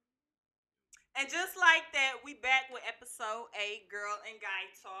And just like that, we back with episode 8, Girl and Guy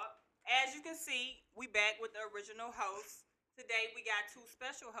Talk. As you can see, we back with the original hosts. Today we got two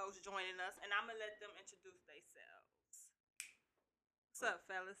special hosts joining us, and I'm gonna let them introduce themselves. What's up,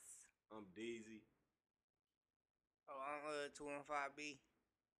 fellas? I'm Deezy. Oh, I'm 215B.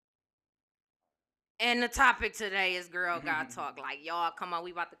 And the topic today is Girl Got Talk. Like, y'all, come on,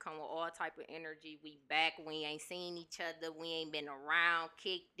 we about to come with all type of energy. We back. We ain't seen each other. We ain't been around,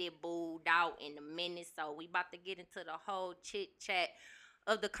 kicked it, booed out in a minute. So we about to get into the whole chit-chat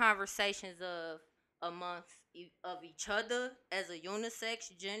of the conversations of amongst of each other as a unisex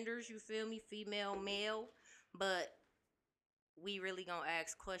genders, you feel me? Female, male. But we really gonna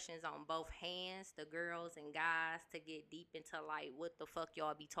ask questions on both hands, the girls and guys, to get deep into like what the fuck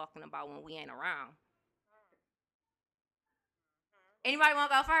y'all be talking about when we ain't around. Anybody want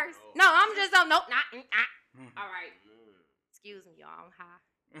to go first? No, I'm just nope, not. All right. Excuse me, y'all. I'm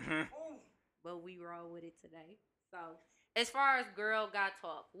high, but we roll with it today. So, as far as girl got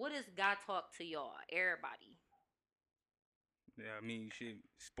talk, what is got talk to y'all? Everybody. Yeah, I mean, shit,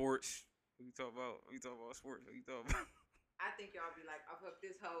 sports. What you talk about? What you talk about sports? What you talk about? I think y'all be like, I fuck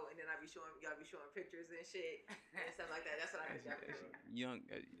this hoe, and then y'all be showing pictures and shit and stuff like that. That's what I think y'all be doing. Young.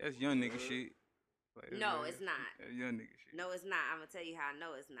 That's young nigga shit. Like, No, it's not. That's young nigga shit. No, it's not. I'm gonna tell you how I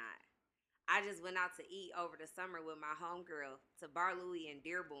know it's not. I just went out to eat over the summer with my homegirl to Bar Louie in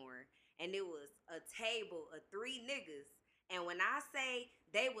Dearborn, and it was a table of 3 niggas. And when I say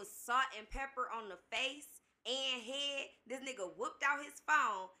they was salt and pepper on the face and head, this nigga whipped out his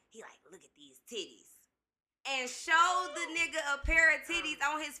phone. He like, look at these titties. And showed the nigga a pair of titties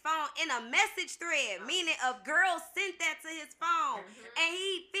on his phone in a message thread, meaning a girl sent that to his phone. And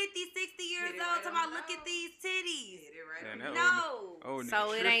he 50, 60 years old talking about, look at these titties. Hit it right Man, on the- that No. old nigga So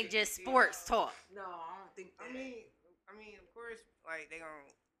it ain't tripping. just sports talk. No, I don't think that. I mean, of course, like they gonna.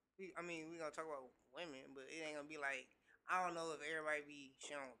 We gonna talk about women, but it ain't gonna be like. I don't know if everybody be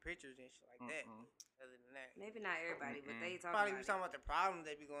showing pictures and shit like that. Other than that, Maybe not everybody, but they talking probably about be talking about the problems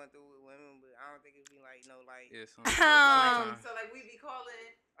they be going through with women, but I don't think it'd be like no like. Yeah, So like we be calling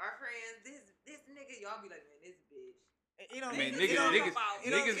our friends this nigga, y'all be like, man, this bitch. You know, I mean, it don't-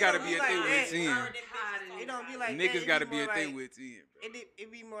 niggas gotta be at their wits end. It don't be like Niggas that. gotta be at their wits end, bro. It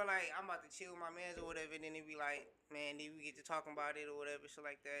be more like I'm about to chill with my mans or whatever, and then it be like, man, then we get to talking about it or whatever, shit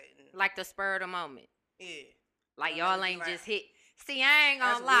like that. And Like the spur of the moment. yeah, Like Yeah, y'all like, ain't like- just hit. See, I ain't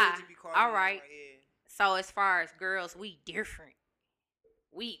that's gonna weird lie. to be calling All them, right. like, yeah. So as far as girls, we different.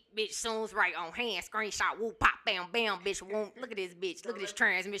 We bitch soon's right on hand, screenshot, woo pop, bam, bam, bitch, woo. Look at this bitch. Look at this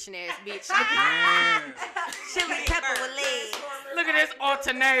transmission ass bitch. Man. chili pepper with legs. Look at this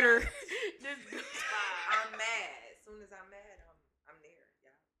alternator. I'm mad. As soon as I'm mad, I'm there.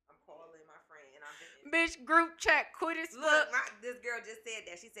 Yeah, I'm calling my friend and I'm hitting. Bitch, group chat, quit as Look, fuck. this girl just said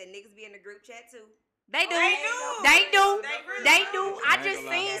that. She said niggas be in the group chat too. They do. They do. They do. really They do. do. I ain't just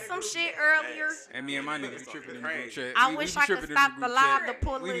gonna lie. seen some shit earlier. And me and my niggas be tripping in the group chat. I We wish be I could tripping in stop the group live chat. to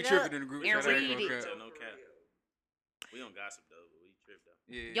pull We be it up tripping in the group and chat. I ain't read gonna it. cap. No cap. We don't gossip though, but we trip though.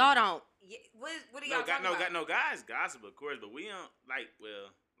 Yeah. Y'all don't. Yeah, what do y'all No, talking about? no guys gossip of course, but we don't like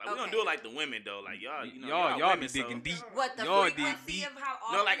well. Like we don't Okay. do it like the women though. Like y'all, you know, y'all women, be digging deep. What the Y'all dig frequency deep. of how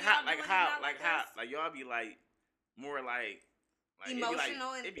often No, like how, y'all like doing how, it like like how, this? like y'all be like more like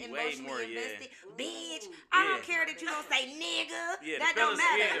Emotional it be and way emotionally more, invested. yeah. Bitch, I don't Yeah. care that you don't say nigga. Yeah, that the don't fellas-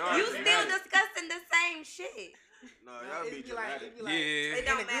 matter. yeah, you yeah. still discussing the same shit. No, It be like, Yeah. in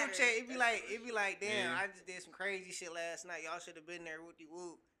don't the group matter. chat, it be like, damn, Yeah. I just did some crazy shit last night. Y'all should have been there, whoopty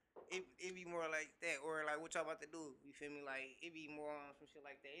whoop. It be more like that, or like what y'all about to do? You feel me? Like it be more on some shit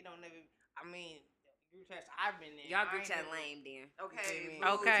like that. It don't never. I mean, group chats I've been in. Y'all I group ain't chat never- lame then. Okay. Okay.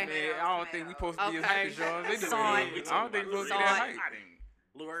 Okay. Man, I don't think we supposed to be as hype as y'all. They do. Saw I it. don't think we supposed to be Saw that it. hype. I didn't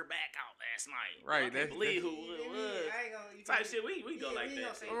blew her back out last night. Right, I can't that's- believe who Yeah, it was. I ain't gonna, you Type feel shit, me? we go Yeah, like we that.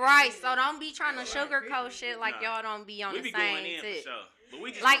 gonna say Right, that. so don't be trying to Right. sugarcoat shit like Nah. y'all don't be on We the be going same in tip. for sure. But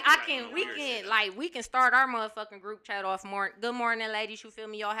we just Like don't I do, can, no we weird can, shit. like we can start our motherfucking group chat off. Good morning, ladies. You feel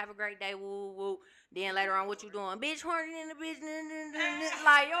me? Y'all have a great day. Woo woo. Then later on, what you doing? Bitch, horny in the bitch.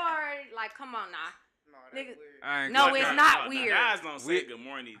 Like y'all already, like come on now. No, that's Nigga- weird. I ain't No, gonna it's cap. not the weird. Guys don't say We- good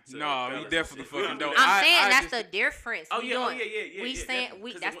morning to No, fellas we and definitely shit. We fucking do don't. that. I'm saying I that's just- the difference. Oh We yeah, doing, yeah. we saying definitely.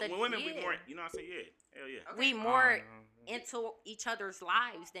 we. 'Cause That's the when women be yeah. more, you know what I'm saying? Yeah, hell yeah. We I more don't know. into each other's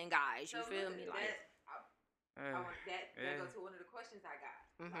lives than guys. You So feel look, me? Like, I want that Yeah. goes to one of the questions I got.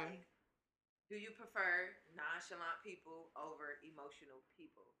 Mhm. Like, do you prefer nonchalant people over emotional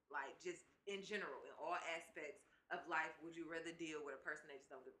people? Like, just in general, in all aspects of life, would you rather deal with a person that just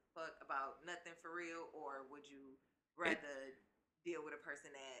don't give a fuck about nothing for real, or would you rather deal with a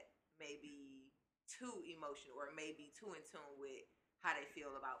person that may be too emotional or maybe too in tune with how they feel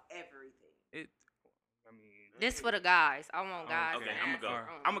about everything. I mean, This for the guys. I want guys Okay, to I'm answer. gonna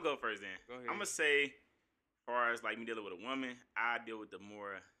go. I'm gonna go first then. Go ahead. I'm gonna say, as far as like me dealing with a woman, I deal with the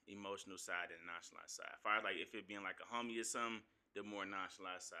more emotional side than the nonchalant side. As far as like if it being like a homie or something, the more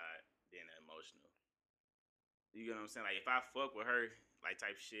nonchalant side than the emotional. You get what I'm saying? Like if I fuck with her, like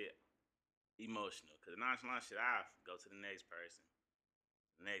type shit, emotional. Cause nonchalant shit, I go to the next person,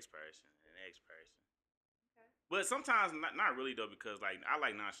 the next person, the next person. Okay. But sometimes not really though, because like I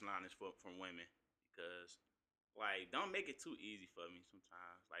like nonchalantness from women because like don't make it too easy for me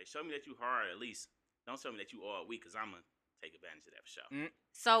sometimes. Like show me that you hard at least. Don't tell me that you all weak because I'm gonna take advantage of that for sure.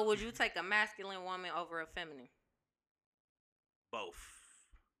 So would you take a masculine woman over a feminine? Both.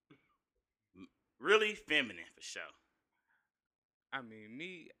 Really feminine for sure. I mean,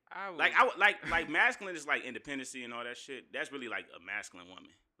 me, I would. Like I would like masculine is like independency and all that shit. That's really like a masculine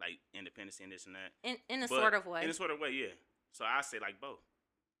woman, like independency and this and that. In a But sort of way. In a sort of way, yeah. So I say like both.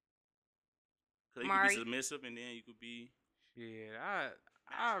 Cause you Mari? could be submissive and then you could be. Yeah,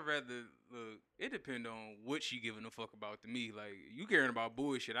 I'd rather look. It depends on what she giving a fuck about to me. Like you caring about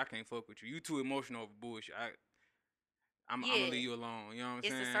bullshit, I can't fuck with you. You too emotional over bullshit. I'm Yeah. gonna leave you alone. You know what I'm It's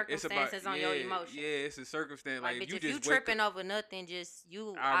the saying? circumstances on your emotions. Yeah, it's a circumstance. Like, Like bitch, you if you just tripping over nothing, just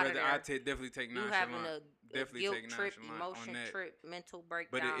you out of there. I definitely take You nonchalant. having a Definitely guilt take trip, nonchalant emotion on that. trip, mental But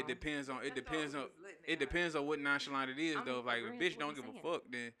breakdown. it depends on I thought we was letting it depends on what nonchalant it is I'm though. Like if agreeing bitch with what don't give he's a fuck,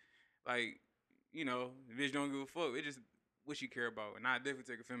 then like you know, if bitch don't give a fuck. It just what she care about. And I definitely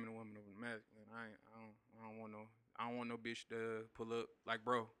take a feminine woman over the masculine. I don't want no bitch to pull up like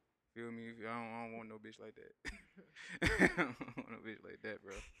bro. Feel me? I don't want no bitch like that. I don't want no bitch like that,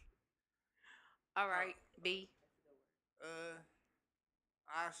 bro. All right, B.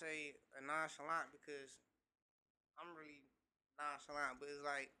 I say a nonchalant because I'm really nonchalant, but it's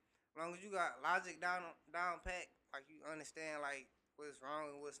like as long as you got logic down pat, like you understand like what's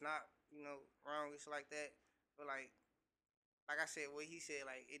wrong and what's not, wrong and shit like that. But like I said, what he said,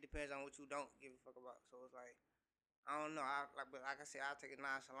 like it depends on what you don't give a fuck about. So it's like I don't know. But like I said, I'll take a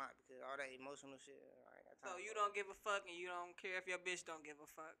nonchalant because all that emotional shit. I ain't got time So for you it. don't give a fuck and you don't care if your bitch don't give a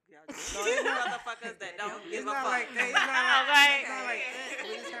fuck. Y'all just No, two it's not- motherfuckers that don't give It's a not fuck. like that. It's not like, Okay. it's not like that. But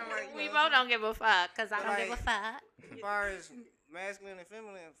it's kind of like We both don't give a fuck because I But don't give a like- fuck. As far as masculine and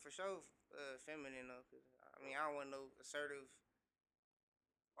feminine, for sure, feminine though. Cause I mean, I don't want no assertive,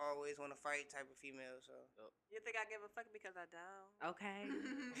 always want to fight type of female. So You think I give a fuck because I don't? Okay.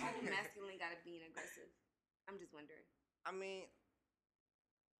 Why do masculine gotta be aggressive? I'm just wondering. I mean,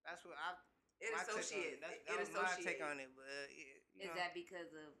 that's what It my take on associates. it. That It was my take associates. on it. But Is that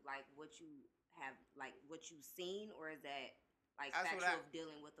because of like what you have, like what you've seen, or is that like That's what factual of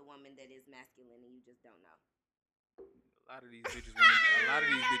dealing with a woman that is masculine and you just don't know? A lot of these bitches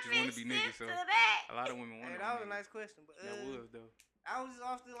want to be niggas. So a lot of women want to. Hey, that was a nice question. But That was though. I was just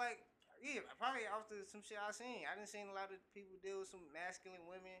off the probably off the some shit I seen. I didn't seen a lot of people deal with some masculine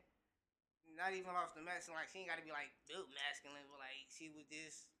women. Not even off the masculine. Like she ain't got to be like built masculine, but like she was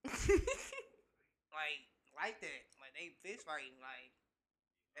just like that. Like they fist fighting. Like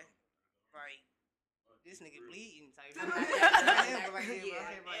this nigga bleeding type shit. Damn,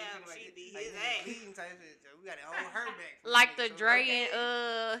 she beat his ass. Bleeding type shit. So we got to hold her back. from Like this the nigga. So, Dre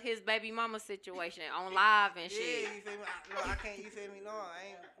and his baby mama situation on live and Yeah, shit. you feel me? I can't. You feel me? No,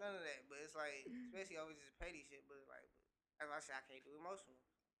 I ain't none of that. But it's like, especially always just petty shit. But like, as I said, I can't do emotional.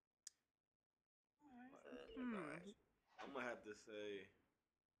 I'm gonna have to say,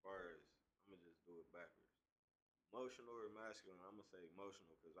 as far as I'm gonna just do it backwards. Emotional or masculine? I'm gonna say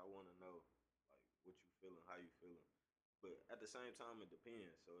emotional because I want to know like what you feeling, how you feeling. But at the same time, it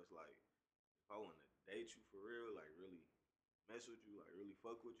depends. So it's like if I want to date you for real, like really mess with you, like really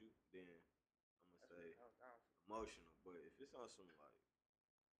fuck with you, then I'm gonna say emotional. But if it's on some like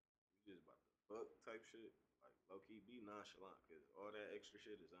you just about to fuck type shit, like low key be nonchalant because all that extra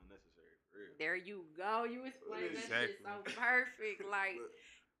shit is unnecessary for real. There you go. You explained that shit Exactly. so perfect. Like,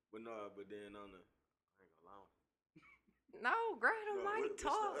 But no, but then on the I ain't gonna lie. no, girl, don't No, like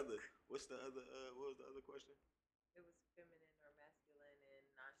talk. What's the other? What was the other question? It was feminine or masculine and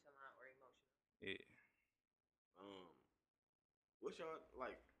nonchalant or emotional. Yeah. What's y'all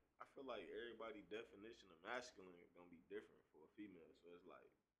like? I feel like everybody' definition of masculine gonna be different for a female. So it's like,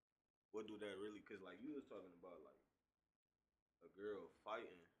 what do that really? Cause like you was talking about like a girl fighting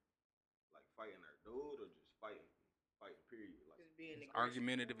her dude, or just fighting period. Like Just being It's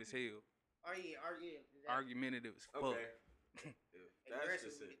argumentative as hell. Exactly. Argumentative as fuck. okay, if that's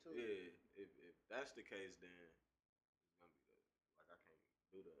Aggressive the with it, too. yeah, if that's the case, then it's gonna be like I can't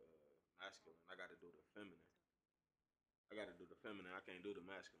do the masculine. I got to do the feminine. I got to do the feminine. I can't do the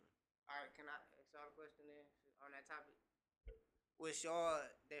masculine. All right, can I ask y'all a question then on that topic? What's your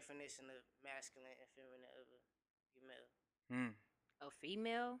definition of masculine and feminine of a female? A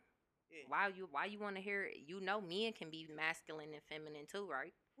female? Yeah. Why you want to hear it? You know, men can be masculine and feminine too,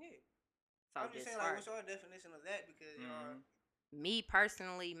 right? Yeah. So I'm just saying, far, like, what's your definition of that? Because y'all me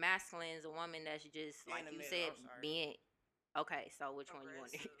personally, masculine is a woman that's just like in the you middle. said, I'm sorry. being okay. So which one you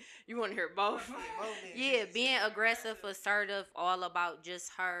want? Aggressive. You want to hear both? Yeah, both then. Yeah, being aggressive, assertive, all about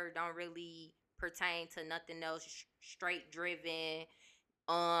just her. Don't really pertain to nothing else. Straight driven.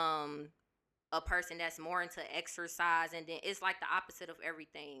 A person that's more into exercise, and then it's like the opposite of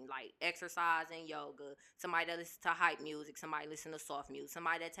everything, like exercise and yoga. Somebody that listens to hype music, somebody listen to soft music,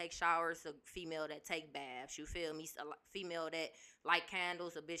 somebody that takes showers, a female that take baths, you feel me? A female that like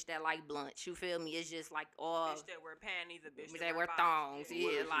candles, a bitch that like blunts, you feel me? It's just like all Bitch that wear panties, a bitch that wear bottoms. thongs.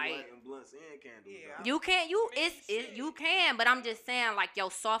 Yeah, like lighting blunts and candles. Yeah, though? you can't you I mean, you can, but I'm just saying like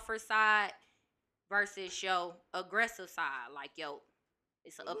your softer side versus your aggressive side, like yo,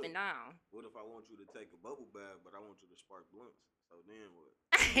 it's But up look, and down. What if I want you to take a bubble bath, but I want you to spark blunts? So then what?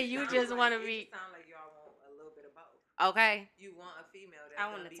 You Sounds just like- want to it be just sound like y'all want a little bit of both. okay. You want a female that's I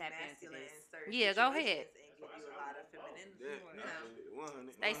gonna wanna be tap into masculine in this. certain Yeah, go ahead. situations and give you a lot of femininity. Yeah, No.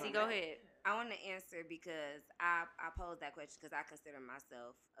 100. Stacey, go ahead. I want to answer because I posed that question because I consider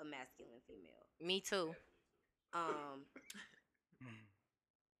myself a masculine female. Me too.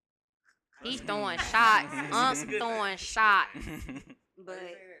 He's Mm. throwing shots. Throwing shots. But Why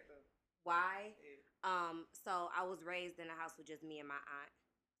you say that, though? why? Yeah. So I was raised in a house with just me and my aunt.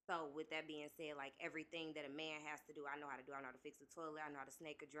 So with that being said, like everything that a man has to do, I know how to do. I know how to fix a toilet. I know how to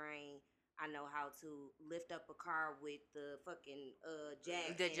snake a drain. I know how to lift up a car with the fucking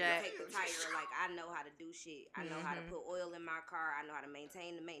jack The and jack. take the tire. Like I know how to do shit. I know how to Mhm. put oil in my car. I know how to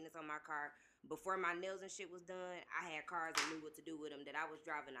maintain the maintenance on my car. Before my nails and shit was done, I had cars and knew what to do with them. That I was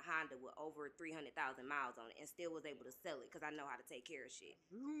driving a Honda with over 300,000 miles on it and still was able to sell it because I know how to take care of shit.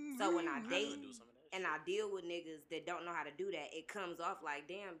 So when I date and I deal with niggas that don't know how to do that, it comes off like,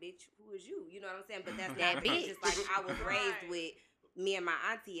 damn, bitch, who is you? You know what I'm saying? But that's That not me. bitch. It's just like I was raised Right. with me and my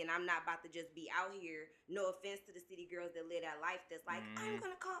auntie, and I'm not about to just be out here. No offense to the city girls that live that life. That's like, I'm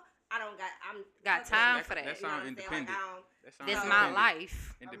gonna call. I'm Got fuck time that. for that. You That know what sound I'm saying? independent. Like, I don't, That sound This So- my independent.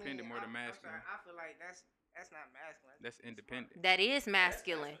 life. Independent more than I'm masculine. sorry, I feel like that's not masculine. That's independent. That is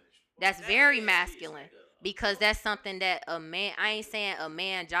masculine. That's very masculine because that's something that a man. I ain't saying a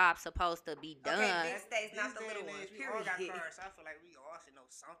man job supposed to be done. Okay, these days, not These the day little and ones. age, we all got Period. cars, so I feel like we all should know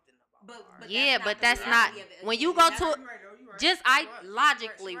something about cars. Yeah, but the that's reality not- of it. when Again, you go that's to- not- You right, though, you right. Just You right, you right,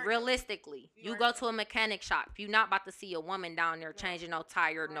 logically, you right, realistically, You you right, go though. to a mechanic shop. You're not about to see a woman down there changing no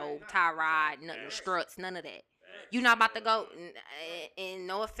tire, no Right, tie not- rod, no Facts. struts, none of that. You're not about to go. And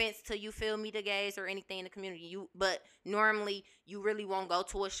no offense to you, feel me, the gays or anything in the community. But normally you really won't go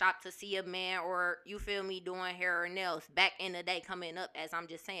to a shop to see a man or you feel me doing hair or nails. Back in the day, coming up, as I'm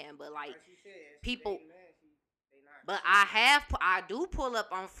just saying, but like. Like she said, if people- she dating man, they not. But I do pull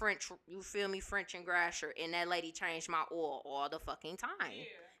up on French, you feel me, French and Grasher, and that lady changed my oil all the fucking time.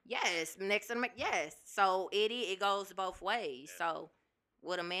 Yes, next to the yes. So it goes both ways. So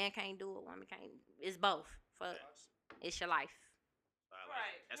what a man can't do, a woman can't. It's both. Fuck, it's your life.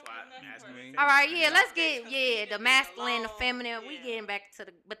 Right. That's why Next masculine. question. All right, yeah, let's Okay, get 'cause we the done been masculine, the alone, feminine. We yeah. getting back to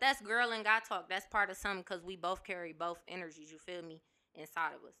the, but that's girl and guy talk. That's part of something because we both carry both energies. You feel me?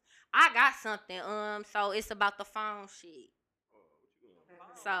 Inside of us. I got something. So it's about the phone shit.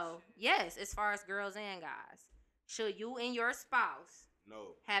 So yes, as far as girls and guys, should you and your spouse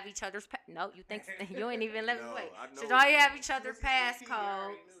No. have each other's? No, you think you ain't even let me No, wait. I know Should all you it's have no. each other's Since you said P, I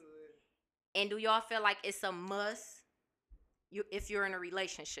already passcodes? knew it. And do y'all feel like it's a must? If you're in a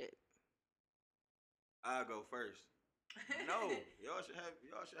relationship. I'll go first. No, y'all should have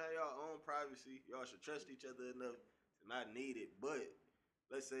your own privacy. Y'all should trust each other enough to not need it. But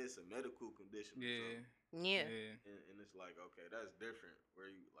let's say it's a medical condition or Yeah. something, Yeah. and it's like, okay, that's different. Where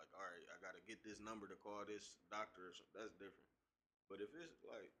you like, all right, I gotta get this number to call this doctor or something. That's different. But if it's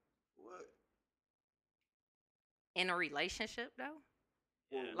like, what? In a relationship though?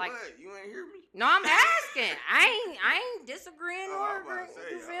 Well, Like- what? You ain't hear me? No, I'm asking. I ain't disagreeing Oh, or I'm about to agreeing.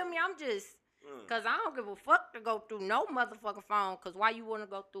 say, You feel me? I'm just Mm. cause I don't give a fuck to go through no motherfucking phone. Cause why you wanna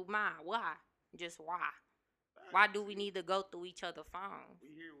go through mine? Why? Just why? Why do we need to go through each other's phones?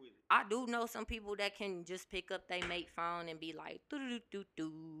 We here with it. I do know some people that can just pick up their mate phone and be like, doo doo doo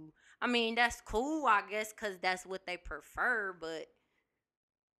doo. I mean, that's cool, I guess, cause that's what they prefer. But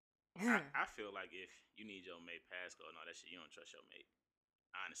I feel like if you need your mate passcode and all that shit, you don't trust your mate.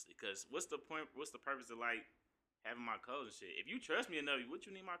 Honestly, because what's the point? What's the purpose of like having my code and shit? If you trust me enough, what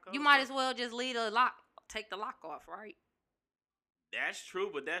you need my code? you might for? as well just leave the lock, take the lock off, right? That's true,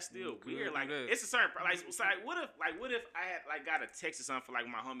 but that's still You could weird. do Like that. it's a certain like, so, like what if I had like got a text or something for like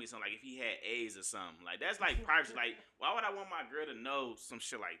my homie or something, like if he had AIDS or something, like that's like privacy. Like why would I want my girl to know some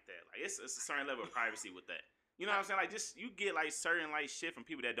shit like that? Like it's a certain level of privacy with that. You know what I'm saying? Like just you get like certain like shit from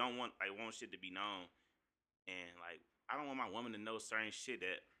people that don't want shit to be known, and like I don't want my woman to know certain shit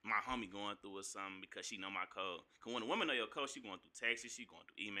that my homie going through or something because she know my code. Cause when a woman know your code, she going through texts, she going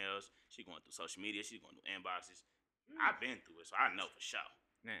through emails, she going through social media, she going through inboxes. I've been through it, so I know for sure.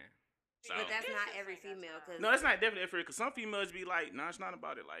 Nah. So, But that's Bitches not ain't every got female. time. Cause no, it's not definitely for it. Cause some females be like, nah, it's not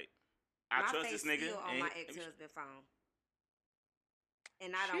about it. Like, I my trust face this nigga. still on and my ex-husband phone,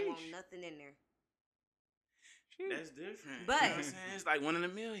 and I don't want Sheesh. nothing in there. That's different. But- you know what I'm saying? It's like 1 in a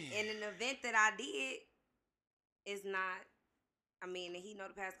million. In an event that I did, it's not. I mean, he know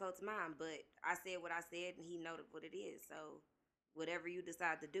the passcode to mine, but I said what I said, and he know what it is. So, whatever you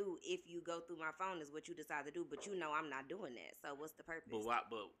decide to do, if you go through my phone, is what you decide to do. But you know, I'm not doing that. So, what's the purpose? But why?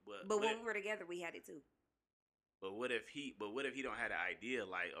 But when we were together, we had it too. But what if he? But what if he don't have the idea?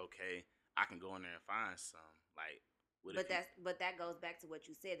 Like, okay, I can go in there and find some. Like, what But if that goes back to what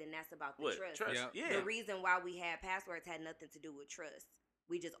you said, and that's about the what trust. trust? Yep. Yeah. The reason why we had passwords had nothing to do with trust.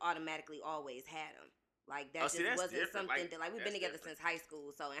 We just automatically always had them. Like that Oh, see, just that's wasn't different. something Like, that we've that's been together different. since high school.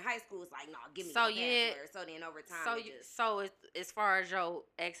 So in high school, it's like, no, give me So, your yeah. password. So then over time, So it you, just so as far as your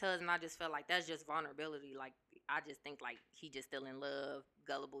ex-husband, I just felt like that's just vulnerability. Like I just think like he just still in love,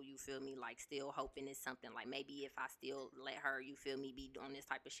 gullible. You feel me? Like still hoping it's something. Like maybe if I still let her, you feel me, be doing this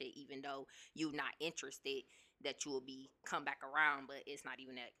type of shit, even though you not interested, that you will be come back around. But it's not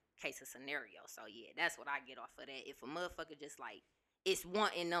even that case of scenario. So yeah, that's what I get off of that. If a motherfucker just like it's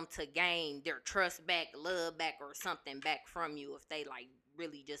wanting them to gain their trust back, love back, or something back from you, if they like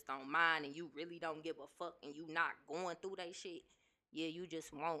really just don't mind and you really don't give a fuck and you not going through that shit, yeah, you just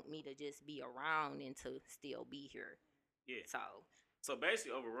want me to just be around and to still be here. Yeah. So So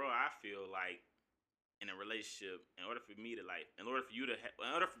basically, overall, I feel like in a relationship, in order for me to like, in order for you to, in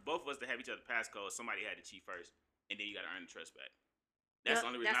order for both of us to have each other passcode, somebody had to cheat first, and then you got to earn the trust back. That's Yep, the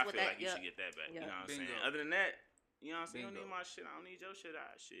only reason that's I what feel that- like you yep, should get that back. You yep. know what I'm saying? Bingo. Other than that, you know what I'm saying? You don't Bingo. need my shit. I don't need your shit.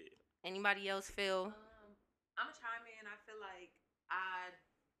 Shit. anybody else feel? I'm gonna chime in. I feel like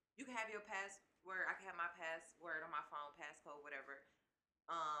you can have your password. I can have my password on my phone, passcode, whatever.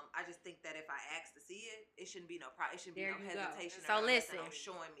 I just think that if I ask to see it, it shouldn't be no problem. It shouldn't There be no you go. hesitation. So or no listen. nothing on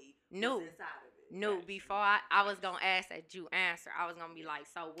showing me No. what's inside of it. No, before I was gonna ask that you answer, I was gonna be like,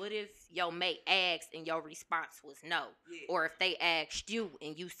 so what if your mate asked and your response was no, Yeah. or if they asked you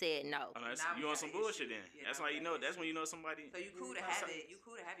and you said no? Unless Now we you on got some an bullshit, issue. then Yeah, that's now why we you got know. an That's when issue. you know somebody. So you cool to Yeah. have it. You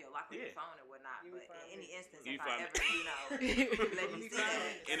cool to have your lock on your Yeah. phone and whatnot. Give me But 5 in any minutes. instance, Give me if I 5 ever, let me see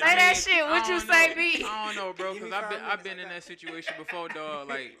that. And Say I that mean, shit. What you say, B? I don't know, bro, Give because me I've 5 been in minutes, that situation before, dog.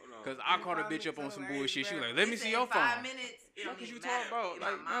 Like, Hold on. because I Give me caught a 5 bitch up on minutes, some tell her, bullshit. She hey, was like, grab let me He see said your 5 phone. minutes. It Fuck don't is even you talking matter. about? In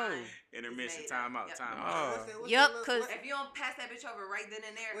Like, my mind, no. Intermission. made Time up. out. Yep. Time No. out. Yup, 'cause- If you don't pass that bitch over right then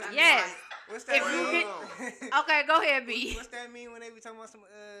and there, I'm Yes. like, What's If that you mean? get- Okay, go ahead, B. What's that mean when they be talking about some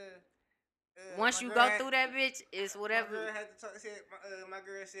Once my you girl go had- through that bitch, it's My whatever. girl had to talk. Said my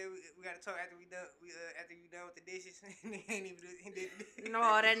girl said we got to talk after we done. After you done with the dishes. And he ain't even do. He did. No,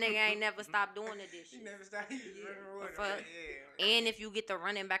 that nigga ain't never stopped doing the He dishes. never stopped. He just Yeah. running water. Fuck. Yeah. And if you get the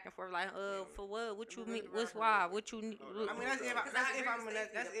running back and forth, like, for what? What you mean? What's why? What you need? I mean, that's if because that's I if agree I'm with in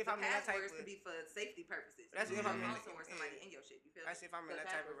that. safety. That's if The I'm in that type passwords of. could be for safety purposes. That's if You I'm in don't that- somewhere somebody yeah. in your shit. You feel That's me? if I'm in So that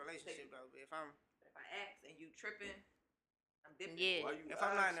the type of passwords is relationship safety. though. But if I'm If I ask and you tripping, I'm dipping. Yeah. Why you if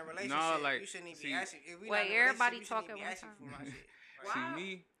I'm not in a asking? relationship, like, you shouldn't even see- be asking. If we Wait, not in a everybody relationship, you shouldn't talk even be at one asking for time. my shit. See, Wow.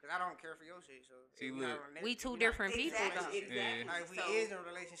 me, Because I don't care for your shit. So See, if we not look. in a- We if two not- different people, Exactly. though. Exactly. Like if we So, is in a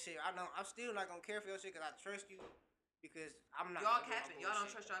relationship, I'm still not gonna care for your shit because I trust you. Because I'm not. y'all gonna do my capping. Y'all don't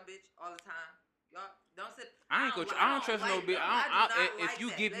bullshit. trust y'all bitch all the time. Y'all don't sit. I ain't gonna. I don't trust no bitch. If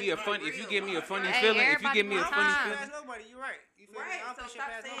you give me a funny, if you give me a funny Hey, feeling, if you everybody give me a one funny time. feeling, Trust nobody. You're right. You feel me? Right, I don't so push it stop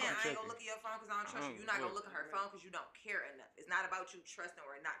past saying nobody. I ain't tripping. gonna look at your phone because I don't trust you. Oh, You're not gonna look. look at her phone because you don't care enough. It's not about you trusting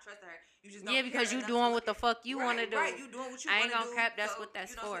or not trusting her. You just don't Yeah, because care you enough doing to what the look fuck you right, want to do. Right, you doing what you I ain't want to gonna do. cap, that's so, what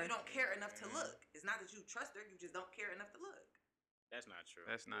that's you know, for. So you don't care enough to look. It's not that you trust her. You just don't care enough to look. That's not true.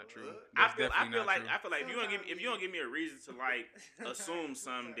 that's not true. I That's feel definitely not like true. I feel like if you don't give me a reason to like assume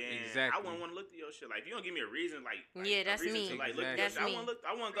something, then I Exactly. wouldn't want to look through your shit. Like if you don't give me a reason, like Yeah, that's a me. reason to like look through Exactly. your shit, That's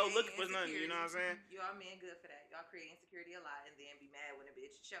I me. wouldn't go looking for nothing. You know what I'm saying? Y'all men good for that. Y'all create insecurity a lot and then be mad when a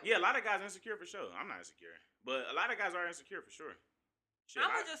bitch show. Yeah, a lot of guys are insecure for sure. I'm not insecure, but a lot of guys are insecure for sure. Shit,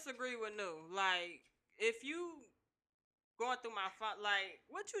 I'm gonna just agree with New. Like, if you going through my phone, like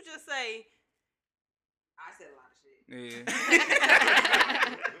what you just say, I said a lot of shit. Yeah.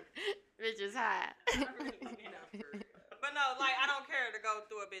 Bitch is high. but no, like I don't care to go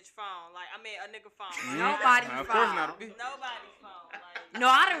through a bitch phone. Like I mean a nigga phone. Like, Nobody Of phone. course not a bitch. Nobody's phone. No,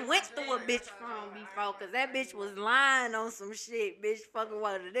 I done went through a bitch phone before, cause that bitch was lying on some shit. Bitch fucking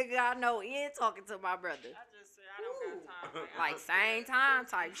with a nigga I know and talking to my brother. I just said I don't got time. Like same time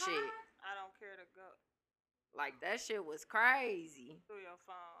type shit. I don't care to go Like that shit was crazy. through your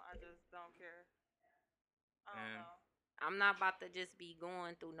phone. I just don't care. I don't Man. know. I'm not about to just be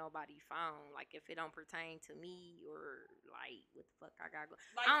going through nobody's phone. Like if it don't pertain to me or like what the fuck I got going.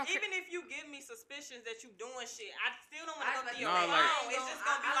 Like I don't even if you give me suspicions that you doing shit, I still don't want to go through your No, phone. like- It's just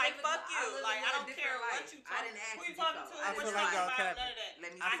gonna be like fuck you. Like I don't care what you I talk. didn't ask Who you you talking before. to? I What feel you like talking y'all about? capping. None of that. Let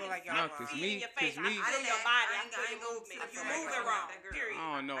me I see. feel like I y'all can cause see me- in your face. cause I me- can feel your I body. I ain't feel your gonna- movement. I You feel like moving y'all wrong. that girl. Period. I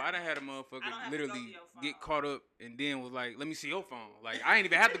don't know. I done had a I motherfucker don't have to go literally through your get phone. caught up and then was like, "Let me see your phone." Like I ain't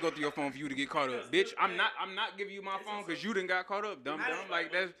even have to go through your phone for you to get caught up, bitch. I'm not giving you my phone because you done got caught up, dumb.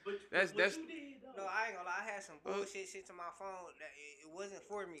 Like that's. No, I ain't gonna lie. I had some bullshit shit to my phone that it wasn't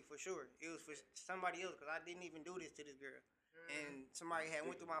for me for sure. It was for somebody else because I didn't even do this to this girl. And somebody had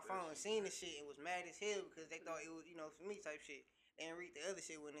went through my phone and seen the shit and was mad as hell because they thought it was for me type shit. They didn't read the other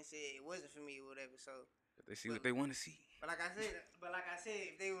shit when they said it wasn't for me or whatever. So. They see what they want to see. But like I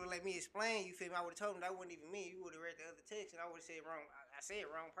said, if they would let me explain, you feel me? I would have told them that wasn't even me. You would have read the other text, and I would have said wrong. I said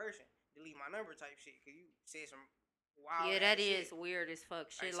wrong person. Delete my number type shit, cause you said some wild. Yeah, that ass is shit. weird as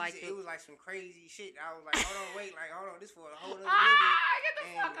fuck. Shit She like said that. it was like some crazy shit. I was like, hold on, wait, this for a whole other nigga. Get the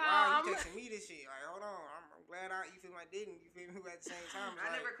And fuck wow, on. you texting me this shit. Like, hold on, I'm glad I didn't. You feel me? At the same time,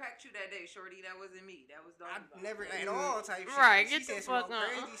 I like, never cracked you that day, shorty. That wasn't me. That was the I only never vibe. at all type shit. Right, She get the said some fuck more on.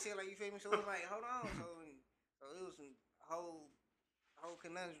 crazy shit, like you feel me? So it was like, hold on, so it was some whole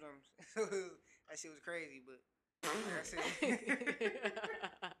conundrums. That shit was crazy, but like I said,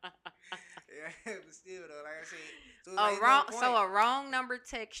 yeah, but still though, like I said, so, A like, wrong, no so point. a wrong number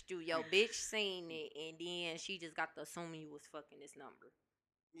text you, your bitch seen it, and then she just got to assume you was fucking this number.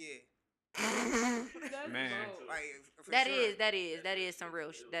 Yeah, Man. like for That sure. is some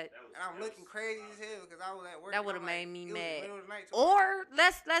real shit. That And I'm looking crazy as hell because I was at work. That and would've I'm made like, me it was the mad. middle of the night, so or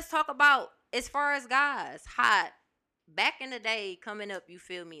let's talk about as far as guys, hot. Back in the day, coming up, you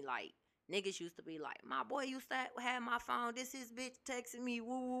feel me? Like niggas used to be like, my boy used to have my phone. This his bitch texting me. Woo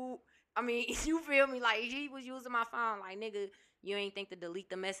woo. I mean, you feel me? Like he was using my phone. Like nigga, you ain't think to delete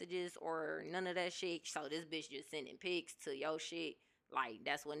the messages or none of that shit. So this bitch just sending pics to your shit. Like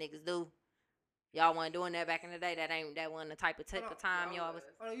that's what niggas do. Y'all wasn't doing that back in the day. That wasn't the type of time y'all was.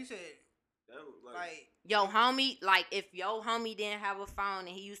 Oh, you said That was like Yo, homie, like if yo homie didn't have a phone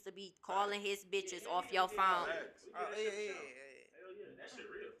and he used to be calling his bitches off your phone. yeah. Hell yeah, that shit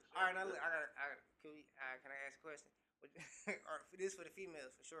real. All right, now look, can I ask a question? Or for this for the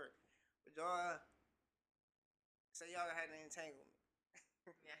females for sure. Would y'all say y'all had an entanglement?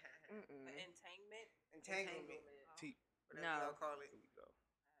 Entanglement. Entanglement. Whatever No. y'all call it.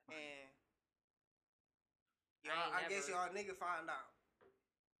 And y'all, I I guess never- y'all nigga find out.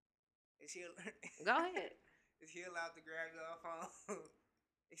 Is he Go ahead. Is he allowed to grab y'all phone?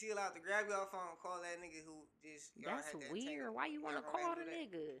 Is he allowed to grab y'all phone and call that nigga who just y'all That's had that weird. entanglement? Why you want to Y'all gonna call let the him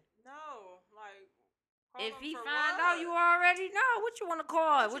do that? nigga? No, like. Call If him he for find what? out, you already know what you want to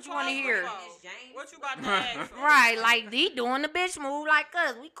call. What you want to calling hear? for? Miss James. What you about to ask? for? Right, like he doing the bitch move like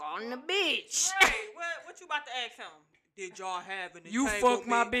us. We calling the bitch. Right. What you about to ask him? Did y'all have an You entanglement? fuck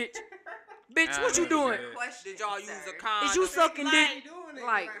my bitch. Bitch, what you Nah, doing? yeah. Question, Did y'all use sir. a condom? Is you sucking dick? Everybody doing it.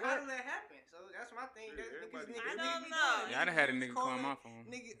 Like, Like, how what? does that happen? So that's my thing. That's everybody niggas I be don't doing know. it. Yeah, I done had a Niggas nigga call calling my phone.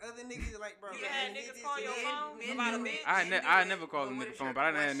 Other niggas like, bro. You man, had did niggas this call to your me. phone men about a do it. bitch? I never called a But what nigga is phone, your but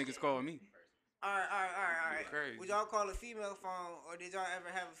I done had question? niggas call me. All right. Crazy. Would y'all call a female phone, or did y'all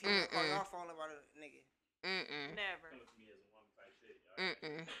ever have a female call y'all phone about a nigga? Never.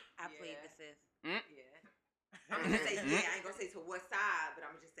 I plead Yeah. the fifth. Yeah. I'm gonna say yeah. I ain't gonna say to what side, but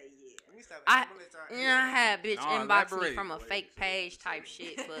I'm gonna just say yeah. Let me stop. I- I'm gonna let y'all- Yeah, I had bitch Nah, inbox me elaborate. from a fake page type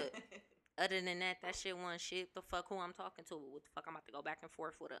Say shit, but other than that shit wasn't shit. The fuck who I'm talking to? What the fuck I'm about to go back and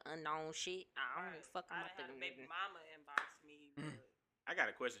forth with an unknown shit? I don't fuck I'm I about done to had a baby mama inbox me. But I got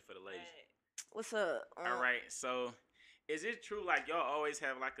a question for the ladies. What's up? All right, so is it true like y'all always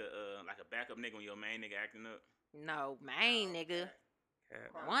have like a backup nigga when your main nigga acting up? No, main nigga.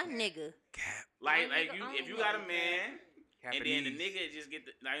 Cap. One nigga. Like nigga you only. if you got a man and then the Capanese. nigga just get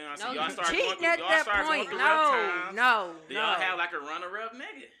the like, you know what No, I'm saying? you Y'all start going cheating through at y'all that start point. going through rough No, times. no, Do y'all no. have like a runner up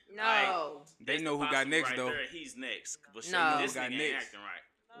nigga? No. Like, They that's know the who got possible next, right though. There, he's next. But No. no, Who this got nigga ain't next? acting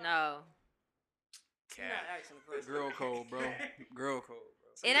right. No. You're not asking the question. Girl code, bro. Girl code, bro.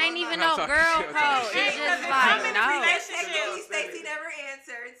 It ain't y'all even not no talking girl shit, I'm code. talking It's shit. just I'm like in a no. relationship. Technically, Stacey never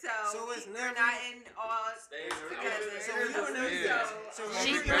answered, so, So it's we're never- not in all together. So you don't know Yeah. So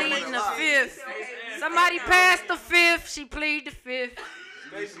She you pleading the know- fifth. Okay, Somebody no. passed the fifth. She plead the fifth.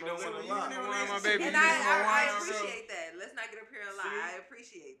 Stacey don't want to you in a lie. My baby, And you I just want wine, bro. appreciate that. Let's not not get up here and lie. See? I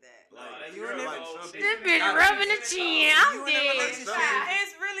appreciate that. Like, you you in like it? some This people- bitch rubbing the chin. I'm You in a dead. relationship.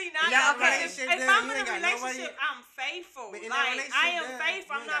 It's really not. Yeah, that okay. way. If Relationship I'm done, in you a ain't got relationship, nobody- I'm faithful. But in that Like I relationship am done,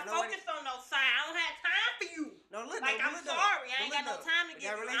 faithful. you I'm ain't not got nobody- focused on no side. I don't have time for you. No, look, Like, though, I'm look, though. sorry, I But ain't look, got no though. time to But give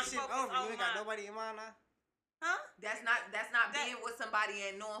that you. I'm relationship focused over. on You ain't got my- nobody in mind now. Huh? That's not That- being with somebody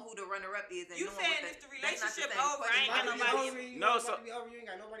and knowing who the runner up is. And You knowing saying what it's the that's not relationship same over, I question. ain't got About to be nobody over, in- you No, know, about so- to be over, you ain't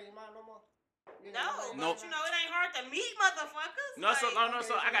got nobody in mind no more. You ain't No, got nobody in but mind you now. know it ain't hard to meet motherfuckers. No, so Like, no, no.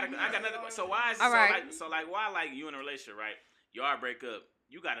 So okay, I got so you another. know, So why is All so right. like why like you in a relationship, right? Y'all break up.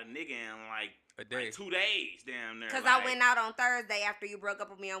 You got a nigga in like A day. 2 days, damn near. Cause like, I went out on Thursday after you broke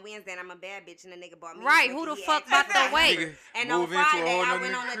up with me on Wednesday, and I'm a bad bitch, and the nigga bought me. Right, a who the drink, and he fuck asked me about to to buy wait? him. Nigga, And on move into a Friday, whole I nother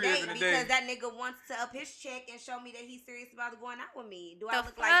went on nigga a crib date in a because day. that nigga wants to up his check and show me that he's serious about going out with me. Do I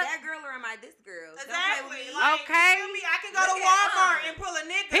The look like fuck? that girl or am I this girl? Don't play Exactly. with me. Like, Okay. You feel me? I can go to Look at Walmart her. and pull a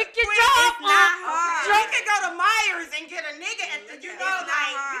nigga. Pick your quick. jaw It's not hard. We can go to Myers and get a nigga at the, Look you at know, it. It's not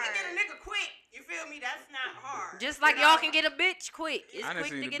like, we can hard. get a nigga quick. You feel me? That's not hard. Just like You y'all know? can get a bitch quick. It's I done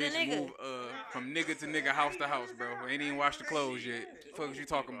quick seen to the get a bitch nigga. move from nigga to nigga, house to house, bro. Ain't even washed the clothes yet. Fuck what you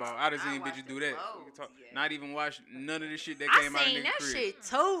talking about? I done I seen washed bitches the do that. clothes, You talk- yeah. Not even wash none of the shit that I came out of seen nigga that crib. shit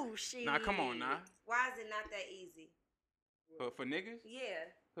too. Shit. Nah, come on, nah. Why is it not that easy? For niggas, Yeah.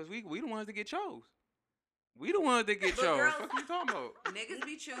 cause we the ones that get chose. We the ones that get But chose. girls- Fuck you talking about? Niggas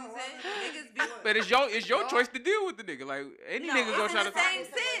be choosing. Niggas be. But it's your choice to deal with the nigga. Like any No, nigga it's go in try the to same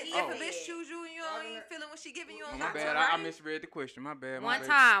talk. Same sense. Oh. If a bitch choose you and you ain't feeling what she giving you, Oh, on my top bad. to I right? misread the question. My bad. One bad.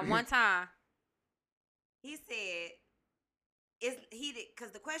 time, one time. He said,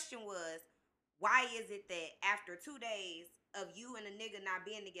 because the question was, why is it that after 2 days of you and a nigga not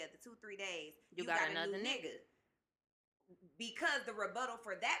being together, 2-3 days, You you got got a another new nigga? Because the rebuttal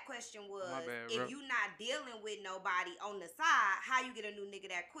for that question was, My bad, if bro. you not dealing with nobody on the side, how you get a new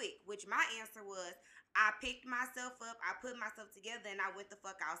nigga that quick? Which my answer was, I picked myself up, I put myself together, and I went the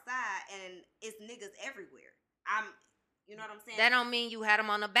fuck outside, and it's niggas everywhere. You know what I'm saying? That don't mean you had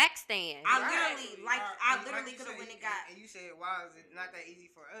them on the back stand. I Right. literally, Like literally you could have said, went and got And you said, why is it not that easy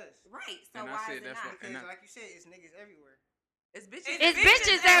for us? right. So And I why said is it that's not? what- Because, and like you said, it's niggas everywhere. It's bitches. It's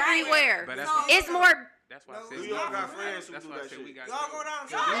bitches everywhere. But that's So- why, It's more. that's why I No, said we we all got got friends who That's do why I that said shit. we got Y'all go chose.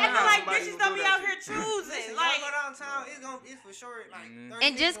 downtown. Y'all You acting know like somebody bitches who don't do be that out here shit. choosing. Listen, Like, y'all go downtown, it's for sure like 30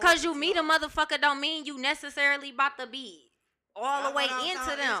 And just niggas cause walking you to meet a y'all. motherfucker don't mean you necessarily about to be all the Y'all way go into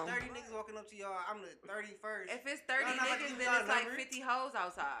downtown, them. It's 30 niggas walking up to y'all. I'm the 31st. If it's 30 Y'all not about to niggas, give then y'all it's like numbers? 50 hoes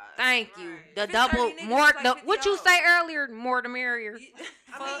outside. Thank you. Right. The If it's 30 double niggas, more. it's like The, 50 what you hoes. say earlier? More the merrier. I mean,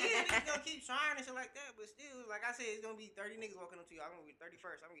 yeah, niggas gonna keep trying and shit like that, but still, like I said, it's gonna be 30 niggas walking up to you. I'm gonna be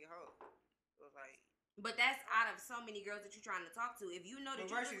 31st. I'm gonna get hoes. So it's like, But that's out of so many girls that you're trying to talk to. If you know that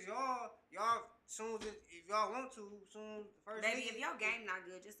but you versus y'all, soon as if y'all want to, soon the first baby, nigga, if your game not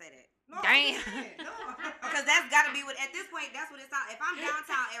good, just say that. no, Damn. I'm just saying, no. Because that's gotta be what at this point. That's what it's on. If I'm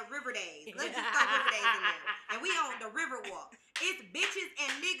downtown at River Days, let's just throw River Days in there, and we on the River Walk. It's bitches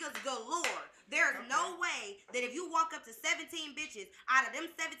and niggas galore. There's no way that if you walk up to 17 bitches, out of them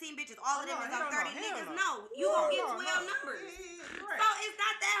 17 bitches, all of them Oh, is no, on hell 30 no, niggas. hell No, no. you gonna get No, 12 no. numbers. Yeah, you're So right. it's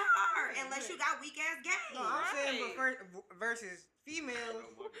not that hard Yeah, unless yeah. you got weak ass game. No, I'm saying, but Right. versus females,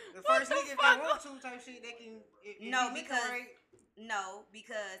 the first nigga if they want to type shit, they can. If No, he get because- right, No,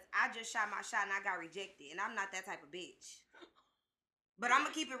 because I just shot my shot and I got rejected, and I'm not that type of bitch. But I'm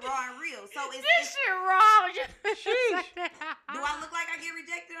gonna keep it raw and real. So This it's shit wrong. do I look like I get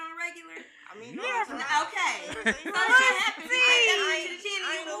rejected on a regular? I mean, Never. Okay. So So shit happens. You take that shit to the chin and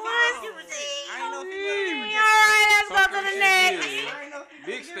I you ain't no move female on. get rejected. I ain't no All female get right, let's go Talk to her the shit, next. yeah. I ain't no female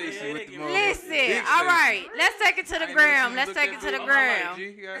Big get Stacy rejected. with the Listen, Big all Stacy. right, let's take it to the I ain't gram. never Let's seen take you it look to the that good in my gram. life, G.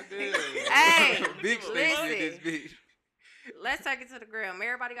 Goddamn. Hey, Big Stacy in this listen. bitch. Let's take it to the gram.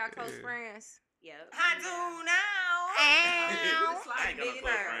 Everybody got close Yeah. friends. Yep. I do now. Just I like ain't got no close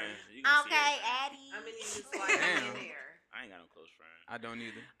millionaire. friends. You gonna see everything. Addie. I mean, you just like Damn. millionaire. I ain't got no close friends. I don't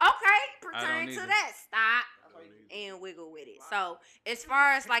either. Okay, don't pertain to either. that. Stop and wiggle with it. So, as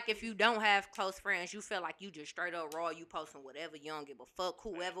far as like if you don't have close friends, you feel like you just straight up raw, you posting whatever, you don't give a fuck,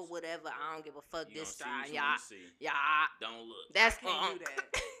 whoever, whatever, I don't give a fuck You this gonna see what time, you y'all. wanna see. Yeah, Don't look. that's I can't do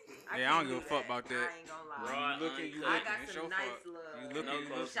that. Yeah, I don't give a fuck about that. I ain't gonna lie. Raw, You looking, you uncut. I looking. got It's some your nice fault. love. You No looking, you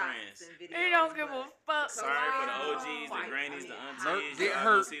close shots friends. and videos. he don't give a but fuck. Sorry for the Oh, OGs, the I grannies, the mean, aunties. Get y'all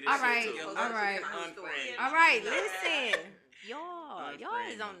hurt. gonna see this All shit right, too. all right. Unfriend. All right, Yeah. listen, y'all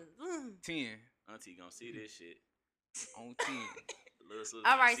is on. 10 Auntie gonna see this shit. on 10. Little sister All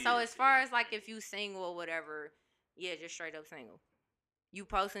gonna right, see so this as far shit. as like if you single or whatever, yeah, just straight up single. You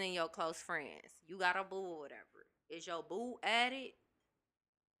posting in your close friends. You got a boo or whatever. Is your boo added?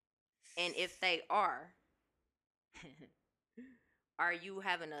 And if they are are you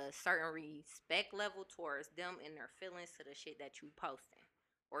having a certain respect level towards them and their feelings to the shit that you posting?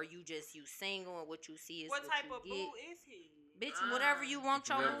 Or you single and what you see is What type you of get? boo is he? Bitch, whatever you want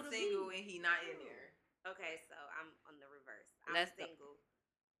your Whatever. boo I'm to single be. and he not in there. Okay, so I'm on the reverse. I'm Let's go. single,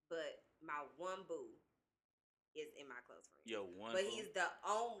 but my one boo is in my close friends. Yo, one. But boo. he's the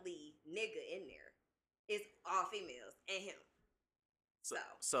only nigga in there. It's all females and him.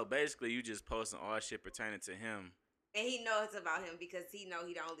 So basically, you just posting all shit pertaining to him. And he knows about him because he know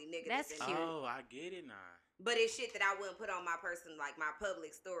he the only nigga That's that's in cute. there. Oh, I get it now. But it's shit that I wouldn't put on my person, like my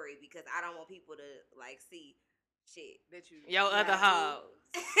public story, because I don't want people to like see shit. That you Your got other boo. hoes.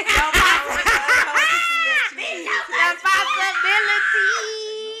 The possibilities.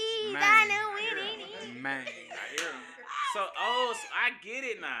 I know it ain't. Man. I hear him. So I get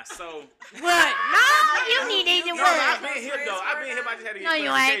it now. So What? No, you needed to no, I've what? been here though. I've been here. I just had to get No, you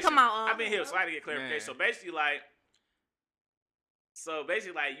clarification. ain't. Come on. I've been here, so I had to get clarification. Man. So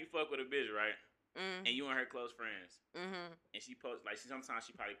basically, like you fuck with a bitch, right? Mm, And you and her close friends, mm-hmm. and she posts like sometimes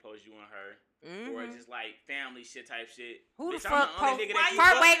she probably posts you and her, or Mm-hmm. just like family shit type shit. Who the Bitch, fuck I'm the only nigga that post- you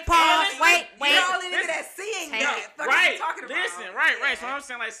Why fuck- you- Wait, pause. Wait, You wait. the only nigga that's seeing Take that. it. Fuck are you Right, talking about? listen, right. Yeah. So I'm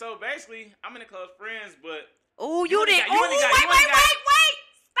saying like, so basically, I'm in the close friends, but Oh, You you only did. got- you Oh, only got- wait, you only wait, got- wait.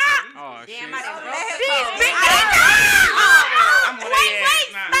 Stop. Oh, Damn, shit. I done Oh, broke let the her code. go. Big I- I'm on Wait, their ass. wait,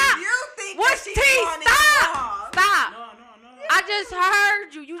 Nah. stop. You think What's that T? she's going in Stop. wrong? Stop. No. I just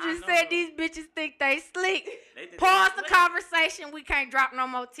heard you. You I just know. said these bitches think they slick. They think Pause they the slick. conversation. We can't drop no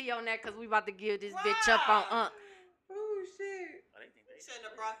more tea on that because we about to give this bitch up on Wow. Oh shit. Oh, they think they You shouldn't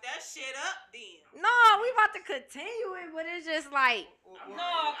have brought that shit up then. No, we about to continue it, but it's just like, No, We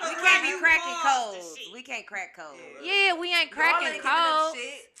cause can't you be cracking paused the codes. shit. We can't crack codes. yeah, we ain't Y'all cracking ain't giving up codes.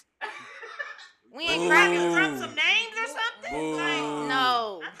 shit. We ain't Ooh. cracking. From some names or something? Boo. Like,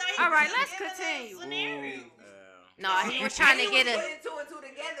 No. I thought he All right, was let's giving us continue. scenario. No, he was trying to get He a. was putting two and two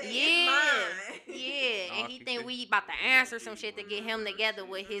together. in his Yeah, mind. yeah, Nah, and he she think said- we about to answer some shit to get him together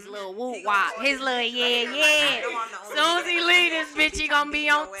with his little woo wop, his little yeah. Soon as he leave this bitch, he gonna be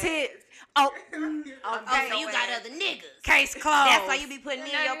on tip. Oh, okay, so you got other niggas. case closed. That's why you be putting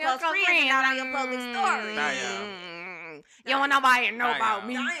me in your close friends and not on your public story. Damn. You don't want nobody to know about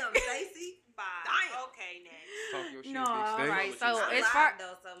me. Damn, Stacy. Bye. Damn. Okay, next. Talk your shit, No, bitch. all Stay. right. What So you I'm it's live far.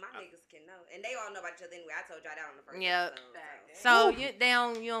 though, so my niggas can know, and they all know about each other anyway. I told y'all that on the first Yep. episode. So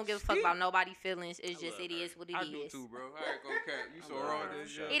you don't give a fuck about nobody's feelings. It's I just love it her. is what it I do is. too, bro. I ain't gonna cap. You so love wrong. her, This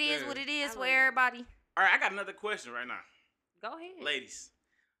for sure. shit. It is what it is I for love everybody. All right, I got another question right now, Go ahead. ladies.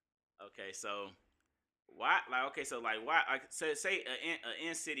 Okay, so why? Say a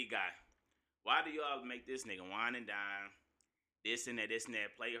in city guy. Why do y'all make this nigga wine and dine, this and that,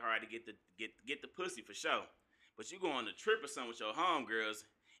 play hard to get the pussy for sure? But you go on a trip or something with your homegirls,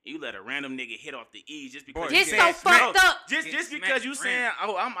 and you let a random nigga hit off the E just because. Boy, This you so saying- fucked no, up. Just Get because you smacked saying,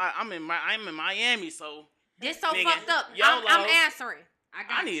 oh, I'm in Miami, so This so Nigga, fucked up. YOLO. I'm answering.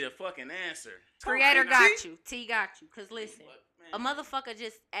 I need a fucking answer. Creator Right, got you. T got you. Cause listen, But, a man, motherfucker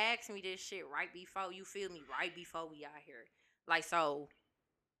just asked me this shit right before, you feel me, right before we out here. Like, so,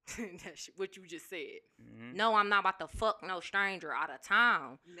 that's what you just said. Mhm. No, I'm not about to fuck no stranger out of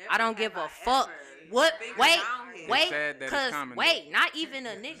town. Never I don't have give a I fuck. ever What? been Wait, around here. wait, sad that it's cause common, wait, not even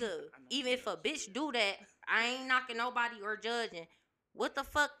a nigga. Even if a bitch do that, I ain't knocking nobody or judging. What the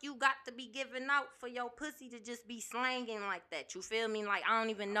fuck you got to be giving out for your pussy to just be slanging like that? You feel me? Like I don't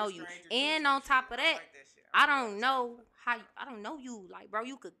even know you. And on top of that, I don't know I don't know you. Like, bro,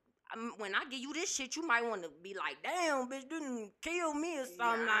 you could. When I give you this shit, you might want to be like, damn, bitch, didn't kill me or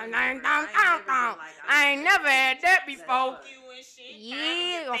something. I ain't never had that before. You and shit.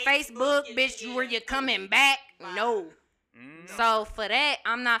 Yeah, your on Facebook, your bitch, shit. were you coming back? Bye. No. Mhm. So for that,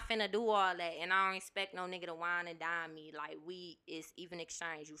 I'm not finna do all that, and I don't expect no nigga to wine and dine me. Like we is even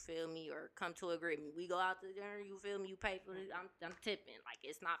exchange, you feel me, or come to agreement. We go out to dinner, you feel me, you pay for it. I'm tipping. Like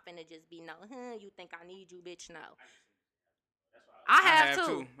it's not finna just be no. You think I need you, bitch? No. I have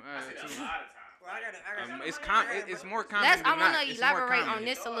too. I have I too. see that a lot of times. Well, I got it's more common. Let's. I than wanna not. It's more elaborate common. on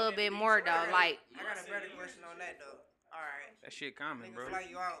this a little bit more though. Like I got a better question on that though. All right, That shit common, nigga bro. fly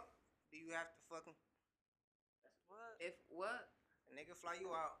you out. Do you have to fuck him? If what? A nigga fly you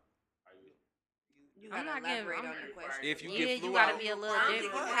out. You I'm gotta not giving- elaborate I'm- on the question. If you yeah, get you flew gotta out, be a little I don't think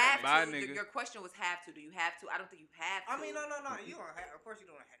different. you have Bye, to. nigga. Your question was have to. Do you have to? I don't think you have to. I mean, no. You don't have. Of course, you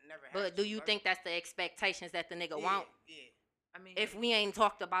don't never have. but do to, you right? think that's the expectations that the nigga Yeah, want? Yeah. I mean, If we ain't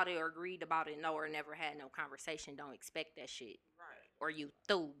talked about it or agreed about it, no, or never had no conversation, don't expect that shit. right. Or you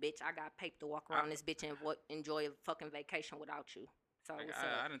through, bitch. I got paper to walk around this bitch and enjoy a fucking vacation without you. So Like, what's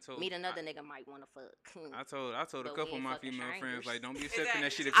I up? done told. Meet another nigga might wanna fuck. I told a But we couple of ain't my fucking female friends strangers. like, don't be Exactly. accepting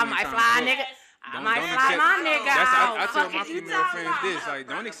that shit. If I you ain't might tryna fly a fuck. nigga. I Don't- might don't fly accept- my nigga That's out. I tell Fuck my is you female talking friends about? this. Like,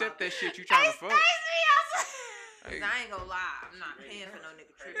 don't accept that shit you trying to fuck. Cause Hey, I ain't gonna lie, I'm not paying for no nigga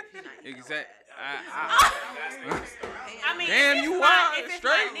trip if he not eating exact. no ass. I mean, Damn, if you it's my, wild, if it's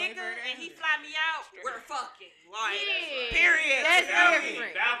straight. my nigga and he fly me out, we're fucking. Like, Yeah, period. that's You know what I mean?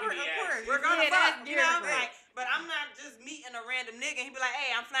 different. Balcony Of ass. course. We're gonna Yeah, fuck, that's you know? different. Like, but I'm not just meeting a random nigga and he be like,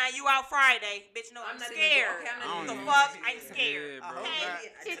 hey, I'm flying you out Friday. Bitch, no, I'm not even scared. okay, I'm not I even The don't gonna fuck? do I ain't that. scared. Yeah, I bro. hope Okay?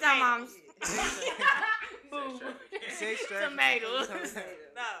 not. She talking about boo. Sex trafficking. Tomatoes.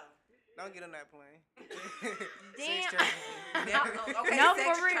 No. Don't get on that plane. Damn. Sex trafficking. Okay, No,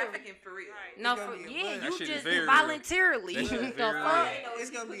 sex for real. trafficking for real. Right. No, It's gonna for be a yeah, buzz. That you shit is just very real. voluntarily. That shit is The very real. fuck? It's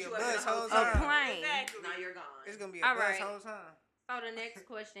gonna be a Put you buzz at whole hotel. A time. plane. Exactly. Oh, Now you're gone. It's gonna be a All buzz right. whole time. So the next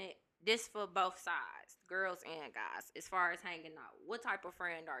question, this for both sides, girls and guys, as far as hanging out. What type of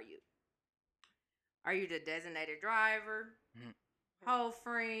friend are you? Are you the designated driver, whole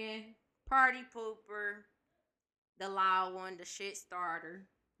friend, party pooper, the loud one, the shit starter,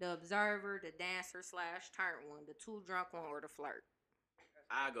 the observer, the dancer / turn one, the too drunk one, or the flirt?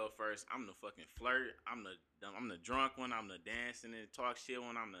 I go first. I'm the fucking flirt. I'm the drunk one. I'm the dancing and talk shit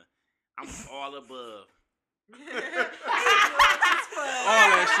one. I'm all above. All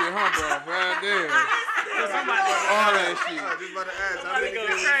that shit, huh, bro? Right there. All that shit. I was just about to ask. How Somebody many go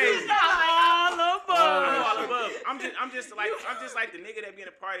can you crazy. do? All All above. I'm just like the nigga that be in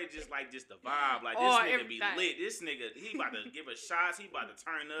a party, just the vibe. Like, this Oh, nigga be everything. lit. This nigga, he about to give us shots. He about to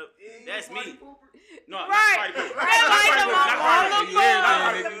turn up. That's me. No, Right. not party pooper. Right, Not like party the pooper. Not party all pooper. Yeah, Not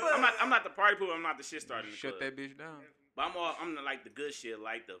party nigga. pooper. I'm not the party pooper. I'm not the shit starter in the Shut club. that bitch down. But I'm like the good shit,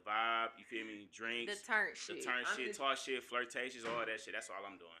 like the vibe. You feel me? The Drinks, turn the shit. turn I'm shit, just- talk shit, flirtations, all that shit. That's all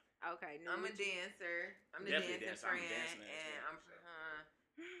I'm doing. Okay. I'm a dancer. I'm the Definitely dancing dancer. I'm a friend, dancing ass and nigga.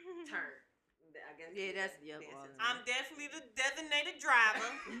 I'm turn. I guess. Yeah, that's dancing well, turn. I'm definitely the designated driver.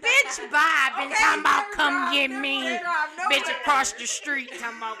 Bitch vibing, Okay, talking about you come drive, get never me. drive Bitch nowhere. across the street,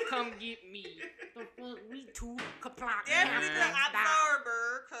 talking about come get me. The fuck, we two kaplock. Definitely the Yeah.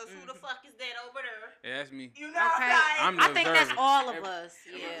 observer, because who the fuck is that over there? Yeah, that's me. You know, Okay. like, I'm the I think that's observer. all of us.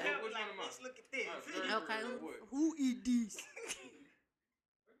 I'm Yeah. gonna be like, bitch, look at this. Okay. Who eat these?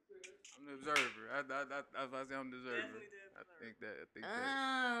 I'm the observer. I say I'm the observer. Definitely the I observer. think that.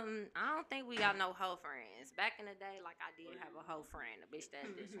 I don't think we got no hoe friends. Back in the day, like I did have a hoe friend, a bitch that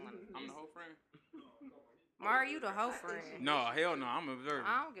just wanted. I'm the whole friend. Mar, you the hoe friend? No, hell no. I'm an observer.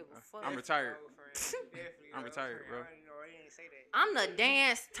 I don't give a fuck. I'm retired. Definitely I'm the retired, friend. bro. I didn't know. I didn't say that. I'm the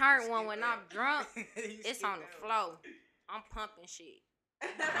dance turn one when I'm drunk. You It's skipped on the that flow. I'm pumping shit.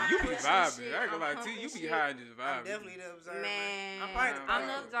 You be pushing vibing. shit, I ain't gonna lie I'm to you. You pumping be shit. high and just one. I'm vibing. definitely the observer. Man, I'm probably the I'm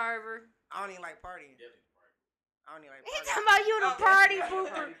the party. observer. I don't even like partying. I don't even like He partying. talking about you the Oh, party yeah.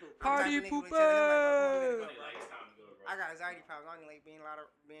 pooper. I'm the type Party of nigga who tell him, like, "Come on, we pooper. gotta go, bro." I got anxiety problems. I don't even like being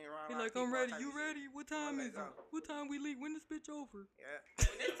around. He a lot of like, people, I'm all ready. type You of shit. ready? What time Let's is it? go. What time we leave? When this bitch over? Yeah,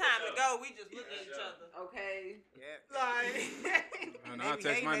 When it's time to go, we just look at each other. Okay. yeah. Like, And I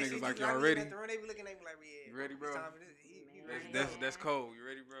text my niggas like, y'all ready? They be looking at me like, yeah. You ready, bro? It's time for this. That's cold. You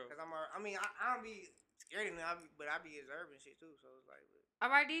ready, bro? Cause I mean, I don't be scared of them, but I be observing shit too. So it's like, All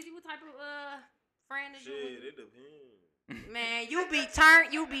right, Deezy, what type of friend is Shit, you? it depends. Man, you be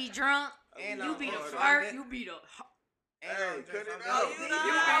turned, you be drunk, and you be the I'm flirt, de- you be the. and Hey, I'm cut just- it I'm out. definitely-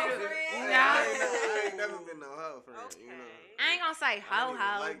 You know. I ain't never been no hoe friend. okay. You know? I ain't gonna say I ho don't even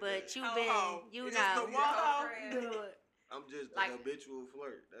ho, like but that. you Ho, been, ho. you It's just know, the walk-off. good. I'm just Like- a habitual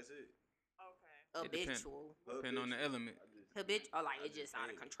flirt. That's it. Okay. It depend. Habitual. Depend on the element. Habitual, like it's just out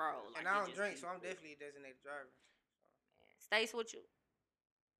of control. Like And I it don't just drink, be- so I'm definitely a designated driver. Stace with you.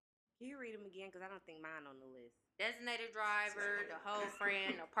 Can you read them again? Because I don't think mine on the list. Designated driver, the whole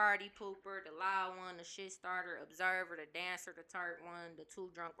friend, the party pooper, the loud one, the shit starter, observer, the dancer, the turd one, the too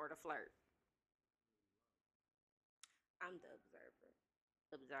drunk, or the flirt. I'm the observer.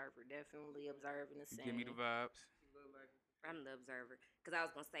 Observer, definitely observing the scene. Give me the vibes. I'm the observer. Because I was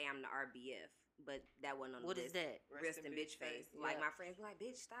going to say I'm the RBF, but that wasn't on the What list. is that? Rest in bitch face. Like, Yeah. my friends be like,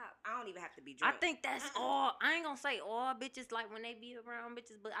 bitch, stop. I don't even have to be I drunk. think that's all. I ain't gonna say all bitches like when they be around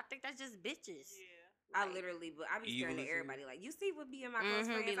bitches, but I think that's just bitches. Yeah. I literally, but I be staring Evil at as everybody like, you see what be in my close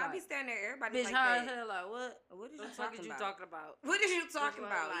Mhm, be friends? I be like, staring at everybody Bitch, like how that. the hell? Like what? What is What you the fuck talking is you about? talking about? What is you talking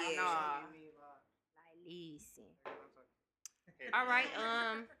Like, about? like, Yeah. nah. Like, listen. All right.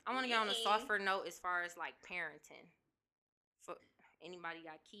 I want to get on a softer note as far as like parenting. For anybody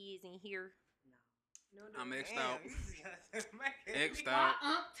got kids in here? No, I'm X'd Damn, out. you just got X'd out.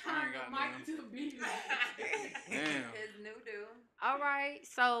 I turn ain't got none. to be. Damn. It's new do. All right.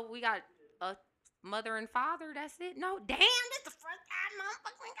 So we got a mother and father. That's it. No, damn. This the first time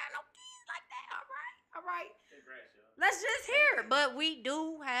motherfuckers ain't got no kids like that. All right. All right. Congrats, y'all. Let's just hear it. But we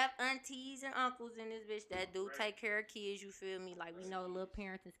do have aunties and uncles in this bitch that do take care of kids. You feel me? Like we know little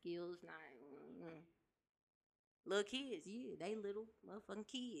parenting skills. Little kids, yeah, they little motherfucking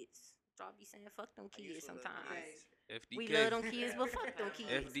kids. Y'all be saying fuck them kids sometimes. FDK. We love them kids, but fuck them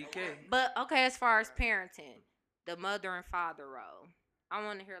kids. FDK. But okay, as far as parenting, the mother and father role, I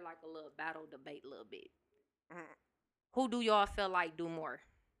want to hear like a little battle debate, a little bit. Who do y'all feel like do more?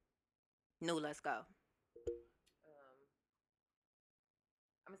 No, let's go.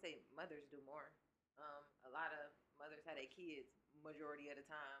 I'm gonna say mothers do more. A lot of mothers have their kids majority of the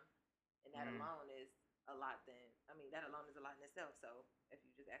time, and that alone is a lot. That alone is a lot in itself. So if you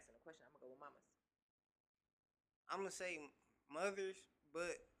just asking a question, I'm gonna go with mamas. I'm gonna say mothers,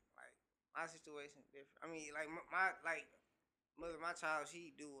 but like my situation different. I mean, like my like mother, my child,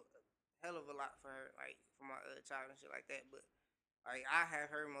 she do a hell of a lot for her, like for my child and shit like that. But like I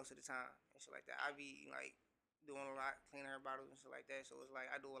have her most of the time and shit like that. I be like doing a lot, cleaning her bottles and shit like that. So it's like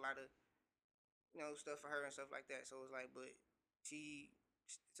I do a lot of stuff for her and stuff like that. So it's like, but she,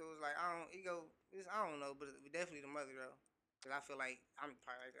 so it's like I don't know, but definitely the mother though, because I feel like I'm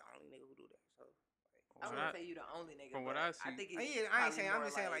probably like the only nigga who do that. So. I wouldn't say you the only nigga. From what I see, I think I ain't saying. I'm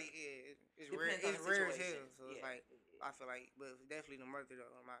just saying like it's rare. It's rare as hell. So it's like I feel like, but it's definitely the mother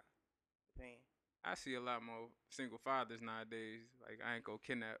though, in my opinion. I see a lot more single fathers nowadays. Like I ain't gonna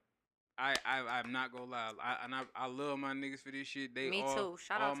kidnap. I'm not gonna lie. I love my niggas for this shit. They Me all, too.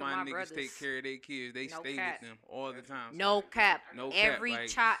 Shout all out to my my niggas brothers. take care of their kids. They No stay cap. with them all the time. No cap. No cap, Every like-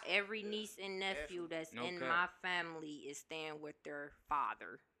 child, every niece and nephew that's No in cap. my family is staying with their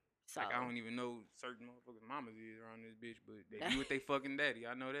father. So Like I don't even know certain motherfuckers' mamas is around this bitch, but they be with they fucking daddy.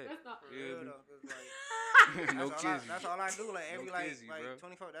 I know that. That's not For Yeah, real but- though, 'cause, like, no kizzy. that's all I do. Like every No like kizzy, bro.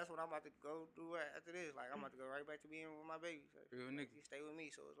 24. That's what I'm about to go do after this. Like I'm about to go right back to being with my baby. So, Real like, nigga. you stay with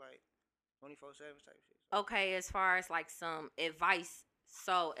me, so it's like 24/7 type shit. okay, as far as like some advice,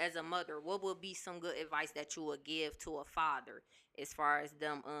 so as a mother, what would be some good advice that you would give to a father as far as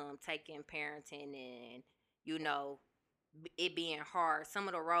them taking parenting and it being hard, some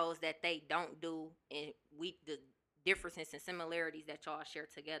of the roles that they don't do, and the differences and similarities that y'all share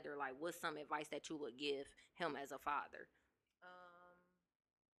together, like what's some advice that you would give him as a father?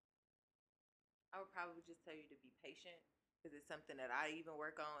 I would probably just tell you to be patient, because it's something that I even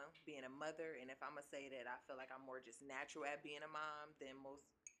work on, being a mother. And if I'm gonna say that I feel like I'm more just natural at being a mom than most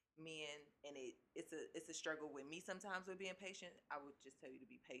men, and it's a struggle with me sometimes with being patient, I would just tell you to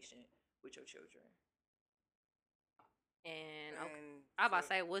be patient with your children. And okay, I about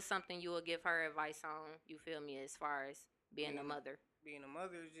to say, what's something you would give her advice on? You feel me, as far as being a mother? Being a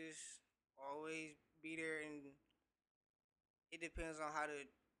mother, just always be there, and it depends on how the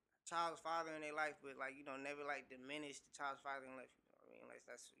child's father in their life, but like never like diminish the child's father in life. You know what I mean? Like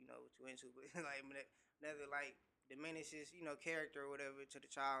that's what you into, but like never like diminishes character or whatever to the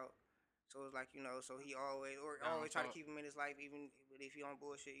child. So it's like so he always try to keep him in his life, even but if he on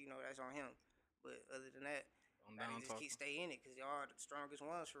bullshit, that's on him. But other than that, they just stay in it because y'all are the strongest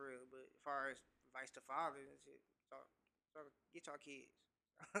ones for real. But as far as advice to fathers and shit, get y'all kids.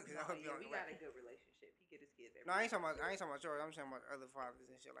 We got a good relationship. He get his kids every No, I ain't talking about yours. I'm talking about other fathers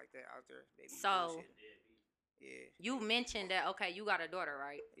and shit like that out there. They be so, bullshitting. Yeah. You mentioned that, okay, you got a daughter,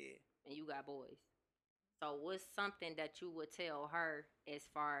 right? Yeah. And you got boys. So what's something that you would tell her as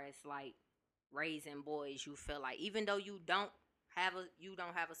far as like raising boys? You feel like, even though you don't have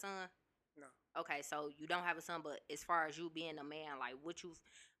a son. No. Okay, so you don't have a son, but as far as you being a man, like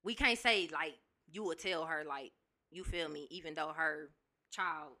we can't say like you would tell her, like, you feel me, even though her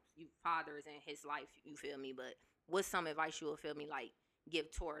father is in his life, you feel me, but what's some advice you would feel me like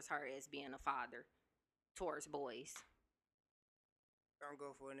give towards her as being a father towards boys? Don't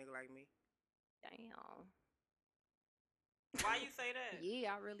go for a nigga like me. Damn. Why you say that?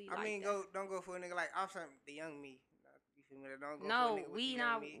 Yeah, I really. I mean, that. don't go for a nigga like the young me. You feel me? Don't go for a No, nigga with we the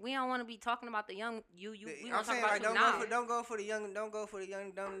not. young me. We don't want to be talking about the young you. We I'm want to talk saying about like you don't now. go for the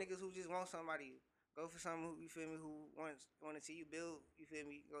young dumb niggas who just want somebody. Go for someone who, you feel me, who want to see you build. You feel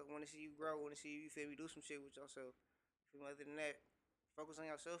me? Want to see you grow. Want to see you feel me, do some shit with yourself. You feel me? Other than that, focus on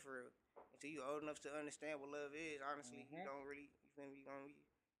yourself for real. Until you old enough to understand what love is. Honestly, you don't really. You feel me? You gonna be,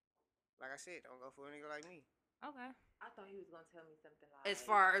 like I said, don't go for a nigga like me. Okay. I thought he was gonna tell me something like, As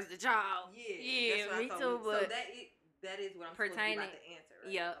far as the child. Yeah, me too. But so that is what I'm supposed to be about to answer,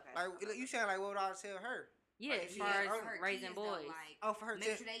 right? Yeah. Okay. Like you saying like, what would I tell her? Yeah, Like, as far as her raising kids, though, boys. like, Oh, for her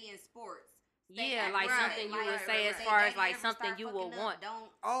make sure they in sports. Yeah, act like right, something you would say as Say, far as baby, like ever something start you fucking would up, want. Don't.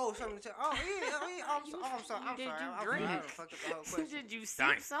 Oh, something to tell. Oh yeah, oh yeah. I'm, so, oh, I'm sorry. I'm Did sorry. you I'm drink? sorry. I done fucked up the whole question. Did you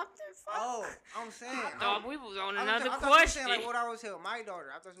Dang. sip something? Fuck. Oh, I'm saying. I thought we was on I another thought you were question. saying like what I was telling my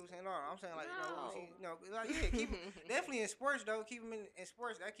daughter. I thought you were saying no. I'm saying like like yeah, keep definitely in sports though. Keep them in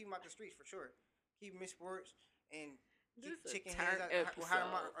sports. That keep them out the streets for sure. Keep them in sports and keep This a chicken heads turn out. How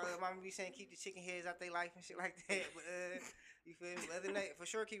episode. mama be saying keep the chicken heads out their life and shit like that. But you feel me? But other than that, for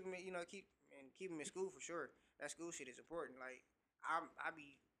sure keep them in, keep them in school for sure. That school shit is important. Like I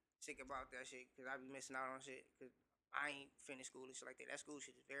be sick about that shit because I be missing out on shit because I ain't finished school and shit like that. That school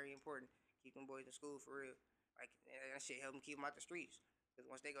shit is very important. Keep them boys in school for real. Like that shit help them keep them out the streets. Because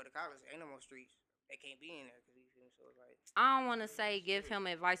once they go to college, ain't no more streets. They can't be in there. Cause you feel me? So it's like I don't want to say give him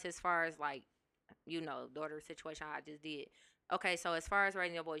advice as far as like, daughter situation I just did. Okay, so as far as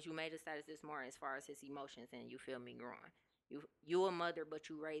raising your boys, you made a status this morning as far as his emotions and you feel me growing. You a mother, but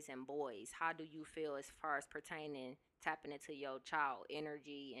you raising boys. How do you feel as far as pertaining tapping into your child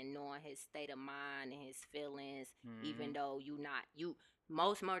energy and knowing his state of mind and his feelings, even though you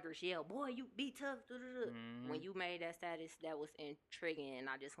most mothers yell, boy, you be tough. When you made that status, that was intriguing, and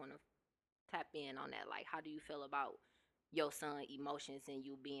I just want to tap in on that. Like, how do you feel about your son emotions and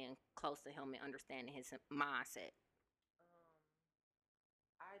you being close to him and understanding his mindset?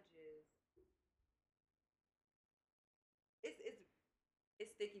 I just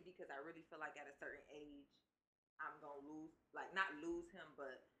it's sticky because I really feel like at a certain age I'm gonna lose, like not lose him,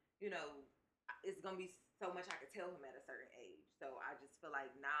 but it's gonna be so much I could tell him at a certain age. So I just feel like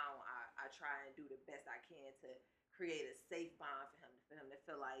now I try and do the best I can to create a safe bond for him to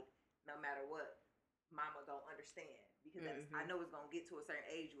feel like no matter what, mama gonna understand because I know it's gonna get to a certain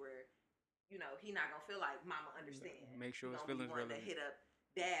age where he not gonna feel like mama understand. Make sure he his gonna be feelings one to relevant. hit up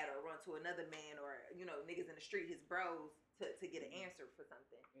dad or run to another man or niggas in the street, his bros to get an answer for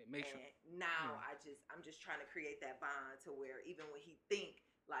something. Make sure. Now I'm just trying to create that bond to where even when he think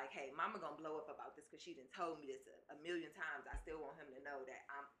like, hey, mama gonna blow up about this because she done told me this a million times, I still want him to know that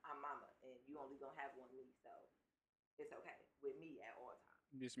I'm mama and you only gonna have one me, so it's okay with me at all times.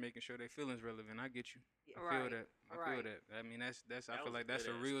 Just making sure their feelings relevant. I get you. Yeah. I feel Right. that. I Right. feel that. I mean, that's. I That feel was like a that's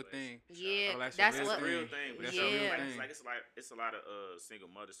a good real ass thing. Yeah, Oh, that's a that's real what. That's a real thing. thing. That's That's a real Yeah. thing. it's a lot of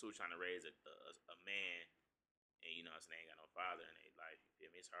single mothers too trying to raise a man, and what I'm saying, they ain't got no father in their life. You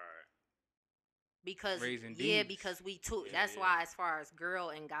feel me? It's hard. Because Raising because D's. we too. Yeah, That's why, as far as girl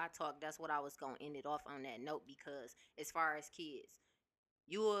and guy talk, that's what I was gonna end it off on that note. Because as far as kids,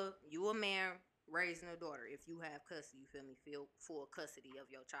 you a man raising a daughter. If you have custody, you feel me, feel full custody of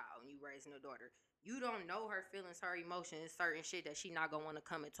your child, and you raising a daughter. You don't know her feelings, her emotions, certain shit that she not gonna want to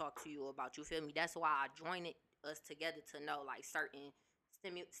come and talk to you about. You feel me? That's why I joined us together to know like certain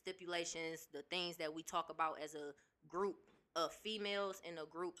stipulations, the things that we talk about as a group of females and a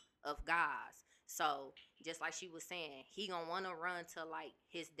group of guys. So just like she was saying, he gonna wanna run to like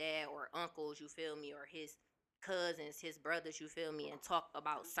his dad or uncles, you feel me, or his cousins, his brothers, you feel me, and talk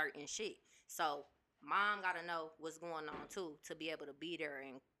about certain shit. So mom gotta know what's going on too to be able to be there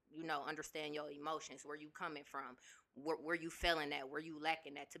and understand your emotions, where you coming from, where you feeling at, where you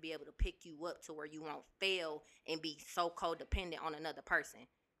lacking at, to be able to pick you up to where you won't fail and be so codependent on another person.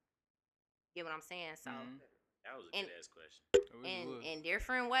 Get what I'm saying? So That was a And- good ass question. in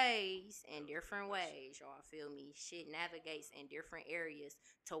different ways, y'all feel me, shit navigates in different areas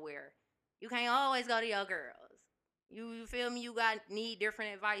to where you can't always go to your girls. You feel me? You need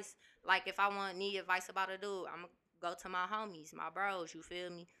different advice. Like if I need advice about a dude, I'm gonna go to my homies, my bros, you feel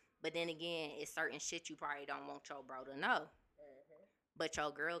me? But then again, it's certain shit you probably don't want your bro to know. But your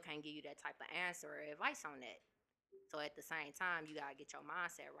girl can't give you that type of answer or advice on that. So at the same time, you gotta get your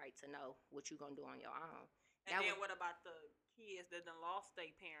mindset right to know what you gonna do on your own. And That then was- what about the kids that done lost their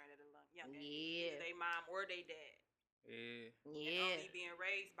parent at a young age? Yeah. Either they mom or they dad. Yeah. And Yeah. only being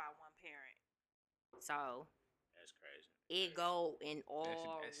raised by one parent. So That's crazy. it go in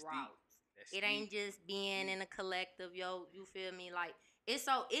all that's steep. routes. That's It ain't steep. just being in a collective, you feel me? Like it's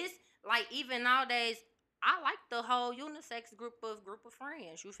like even nowadays, I like the whole unisex group of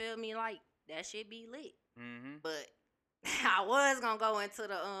friends. You feel me? Like that shit be lit. Mm-hmm. But I was gonna go into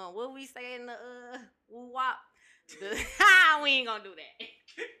the what we say in the woo wop. We ain't gonna do that.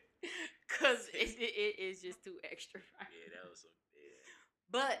 Cause it is just too extra. Yeah, that was some. Yeah.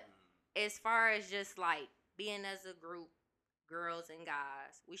 But as far as just like being as a group, girls and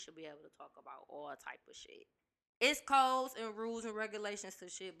guys, we should be able to talk about all type of shit. It's codes and rules and regulations to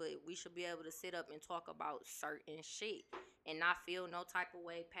shit, but we should be able to sit up and talk about certain shit and not feel no type of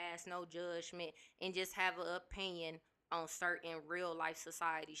way, pass no judgment, and just have an opinion on certain real life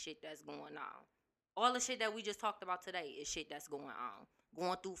society shit that's going on. All the shit that we just talked about today is shit that's going on.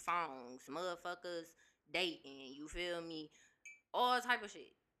 going through phones, motherfuckers dating, you feel me? All type of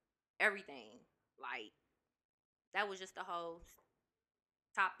shit. Everything. Like, that was just the whole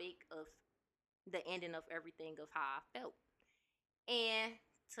topic of the ending of everything of how I felt. And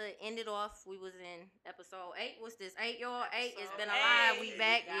to end it off, we was in episode 8. What's this? 8, y'all? 8. It's been a lie. We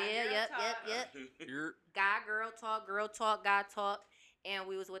back. Yeah, yep. You're Guy, girl talk, guy talk. And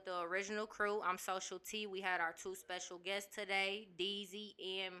we was with the original crew. I'm Social T. We had our 2 special guests today, Deezy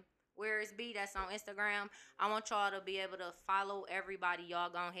and Where is B? That's on Instagram. I want y'all to be able to follow everybody.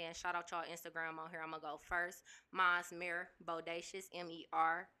 Y'all go ahead and shout out y'all Instagram on here. I'm going to go first. Mine's Mir Bodacious,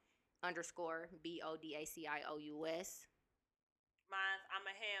 MER_BODACIOUS. Mine's I'm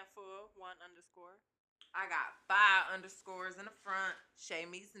a handful, 1 underscore. I got 5 underscores in the front. Shay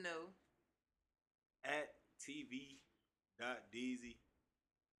Meets New. At TV.Deezy.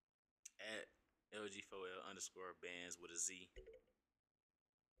 At LG4L_bands with a Z.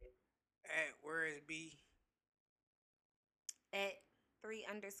 At Where is B? At 3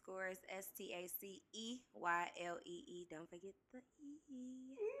 underscores STACEYLEE. Don't forget the E.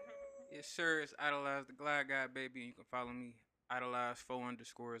 yes, sir. It's Idolize the Glide Guy, baby. And you can follow me, Idolize 4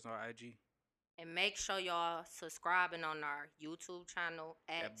 underscores on IG. And make sure y'all subscribing on our YouTube channel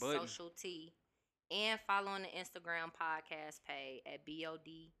at That button. Social T. And following the Instagram podcast page at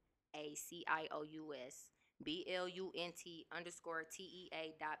BODACIOUS.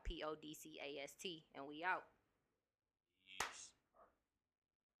 BLUNT_TEA.PODCAST. And we out. Yes.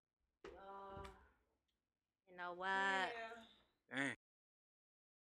 You know what? Yeah.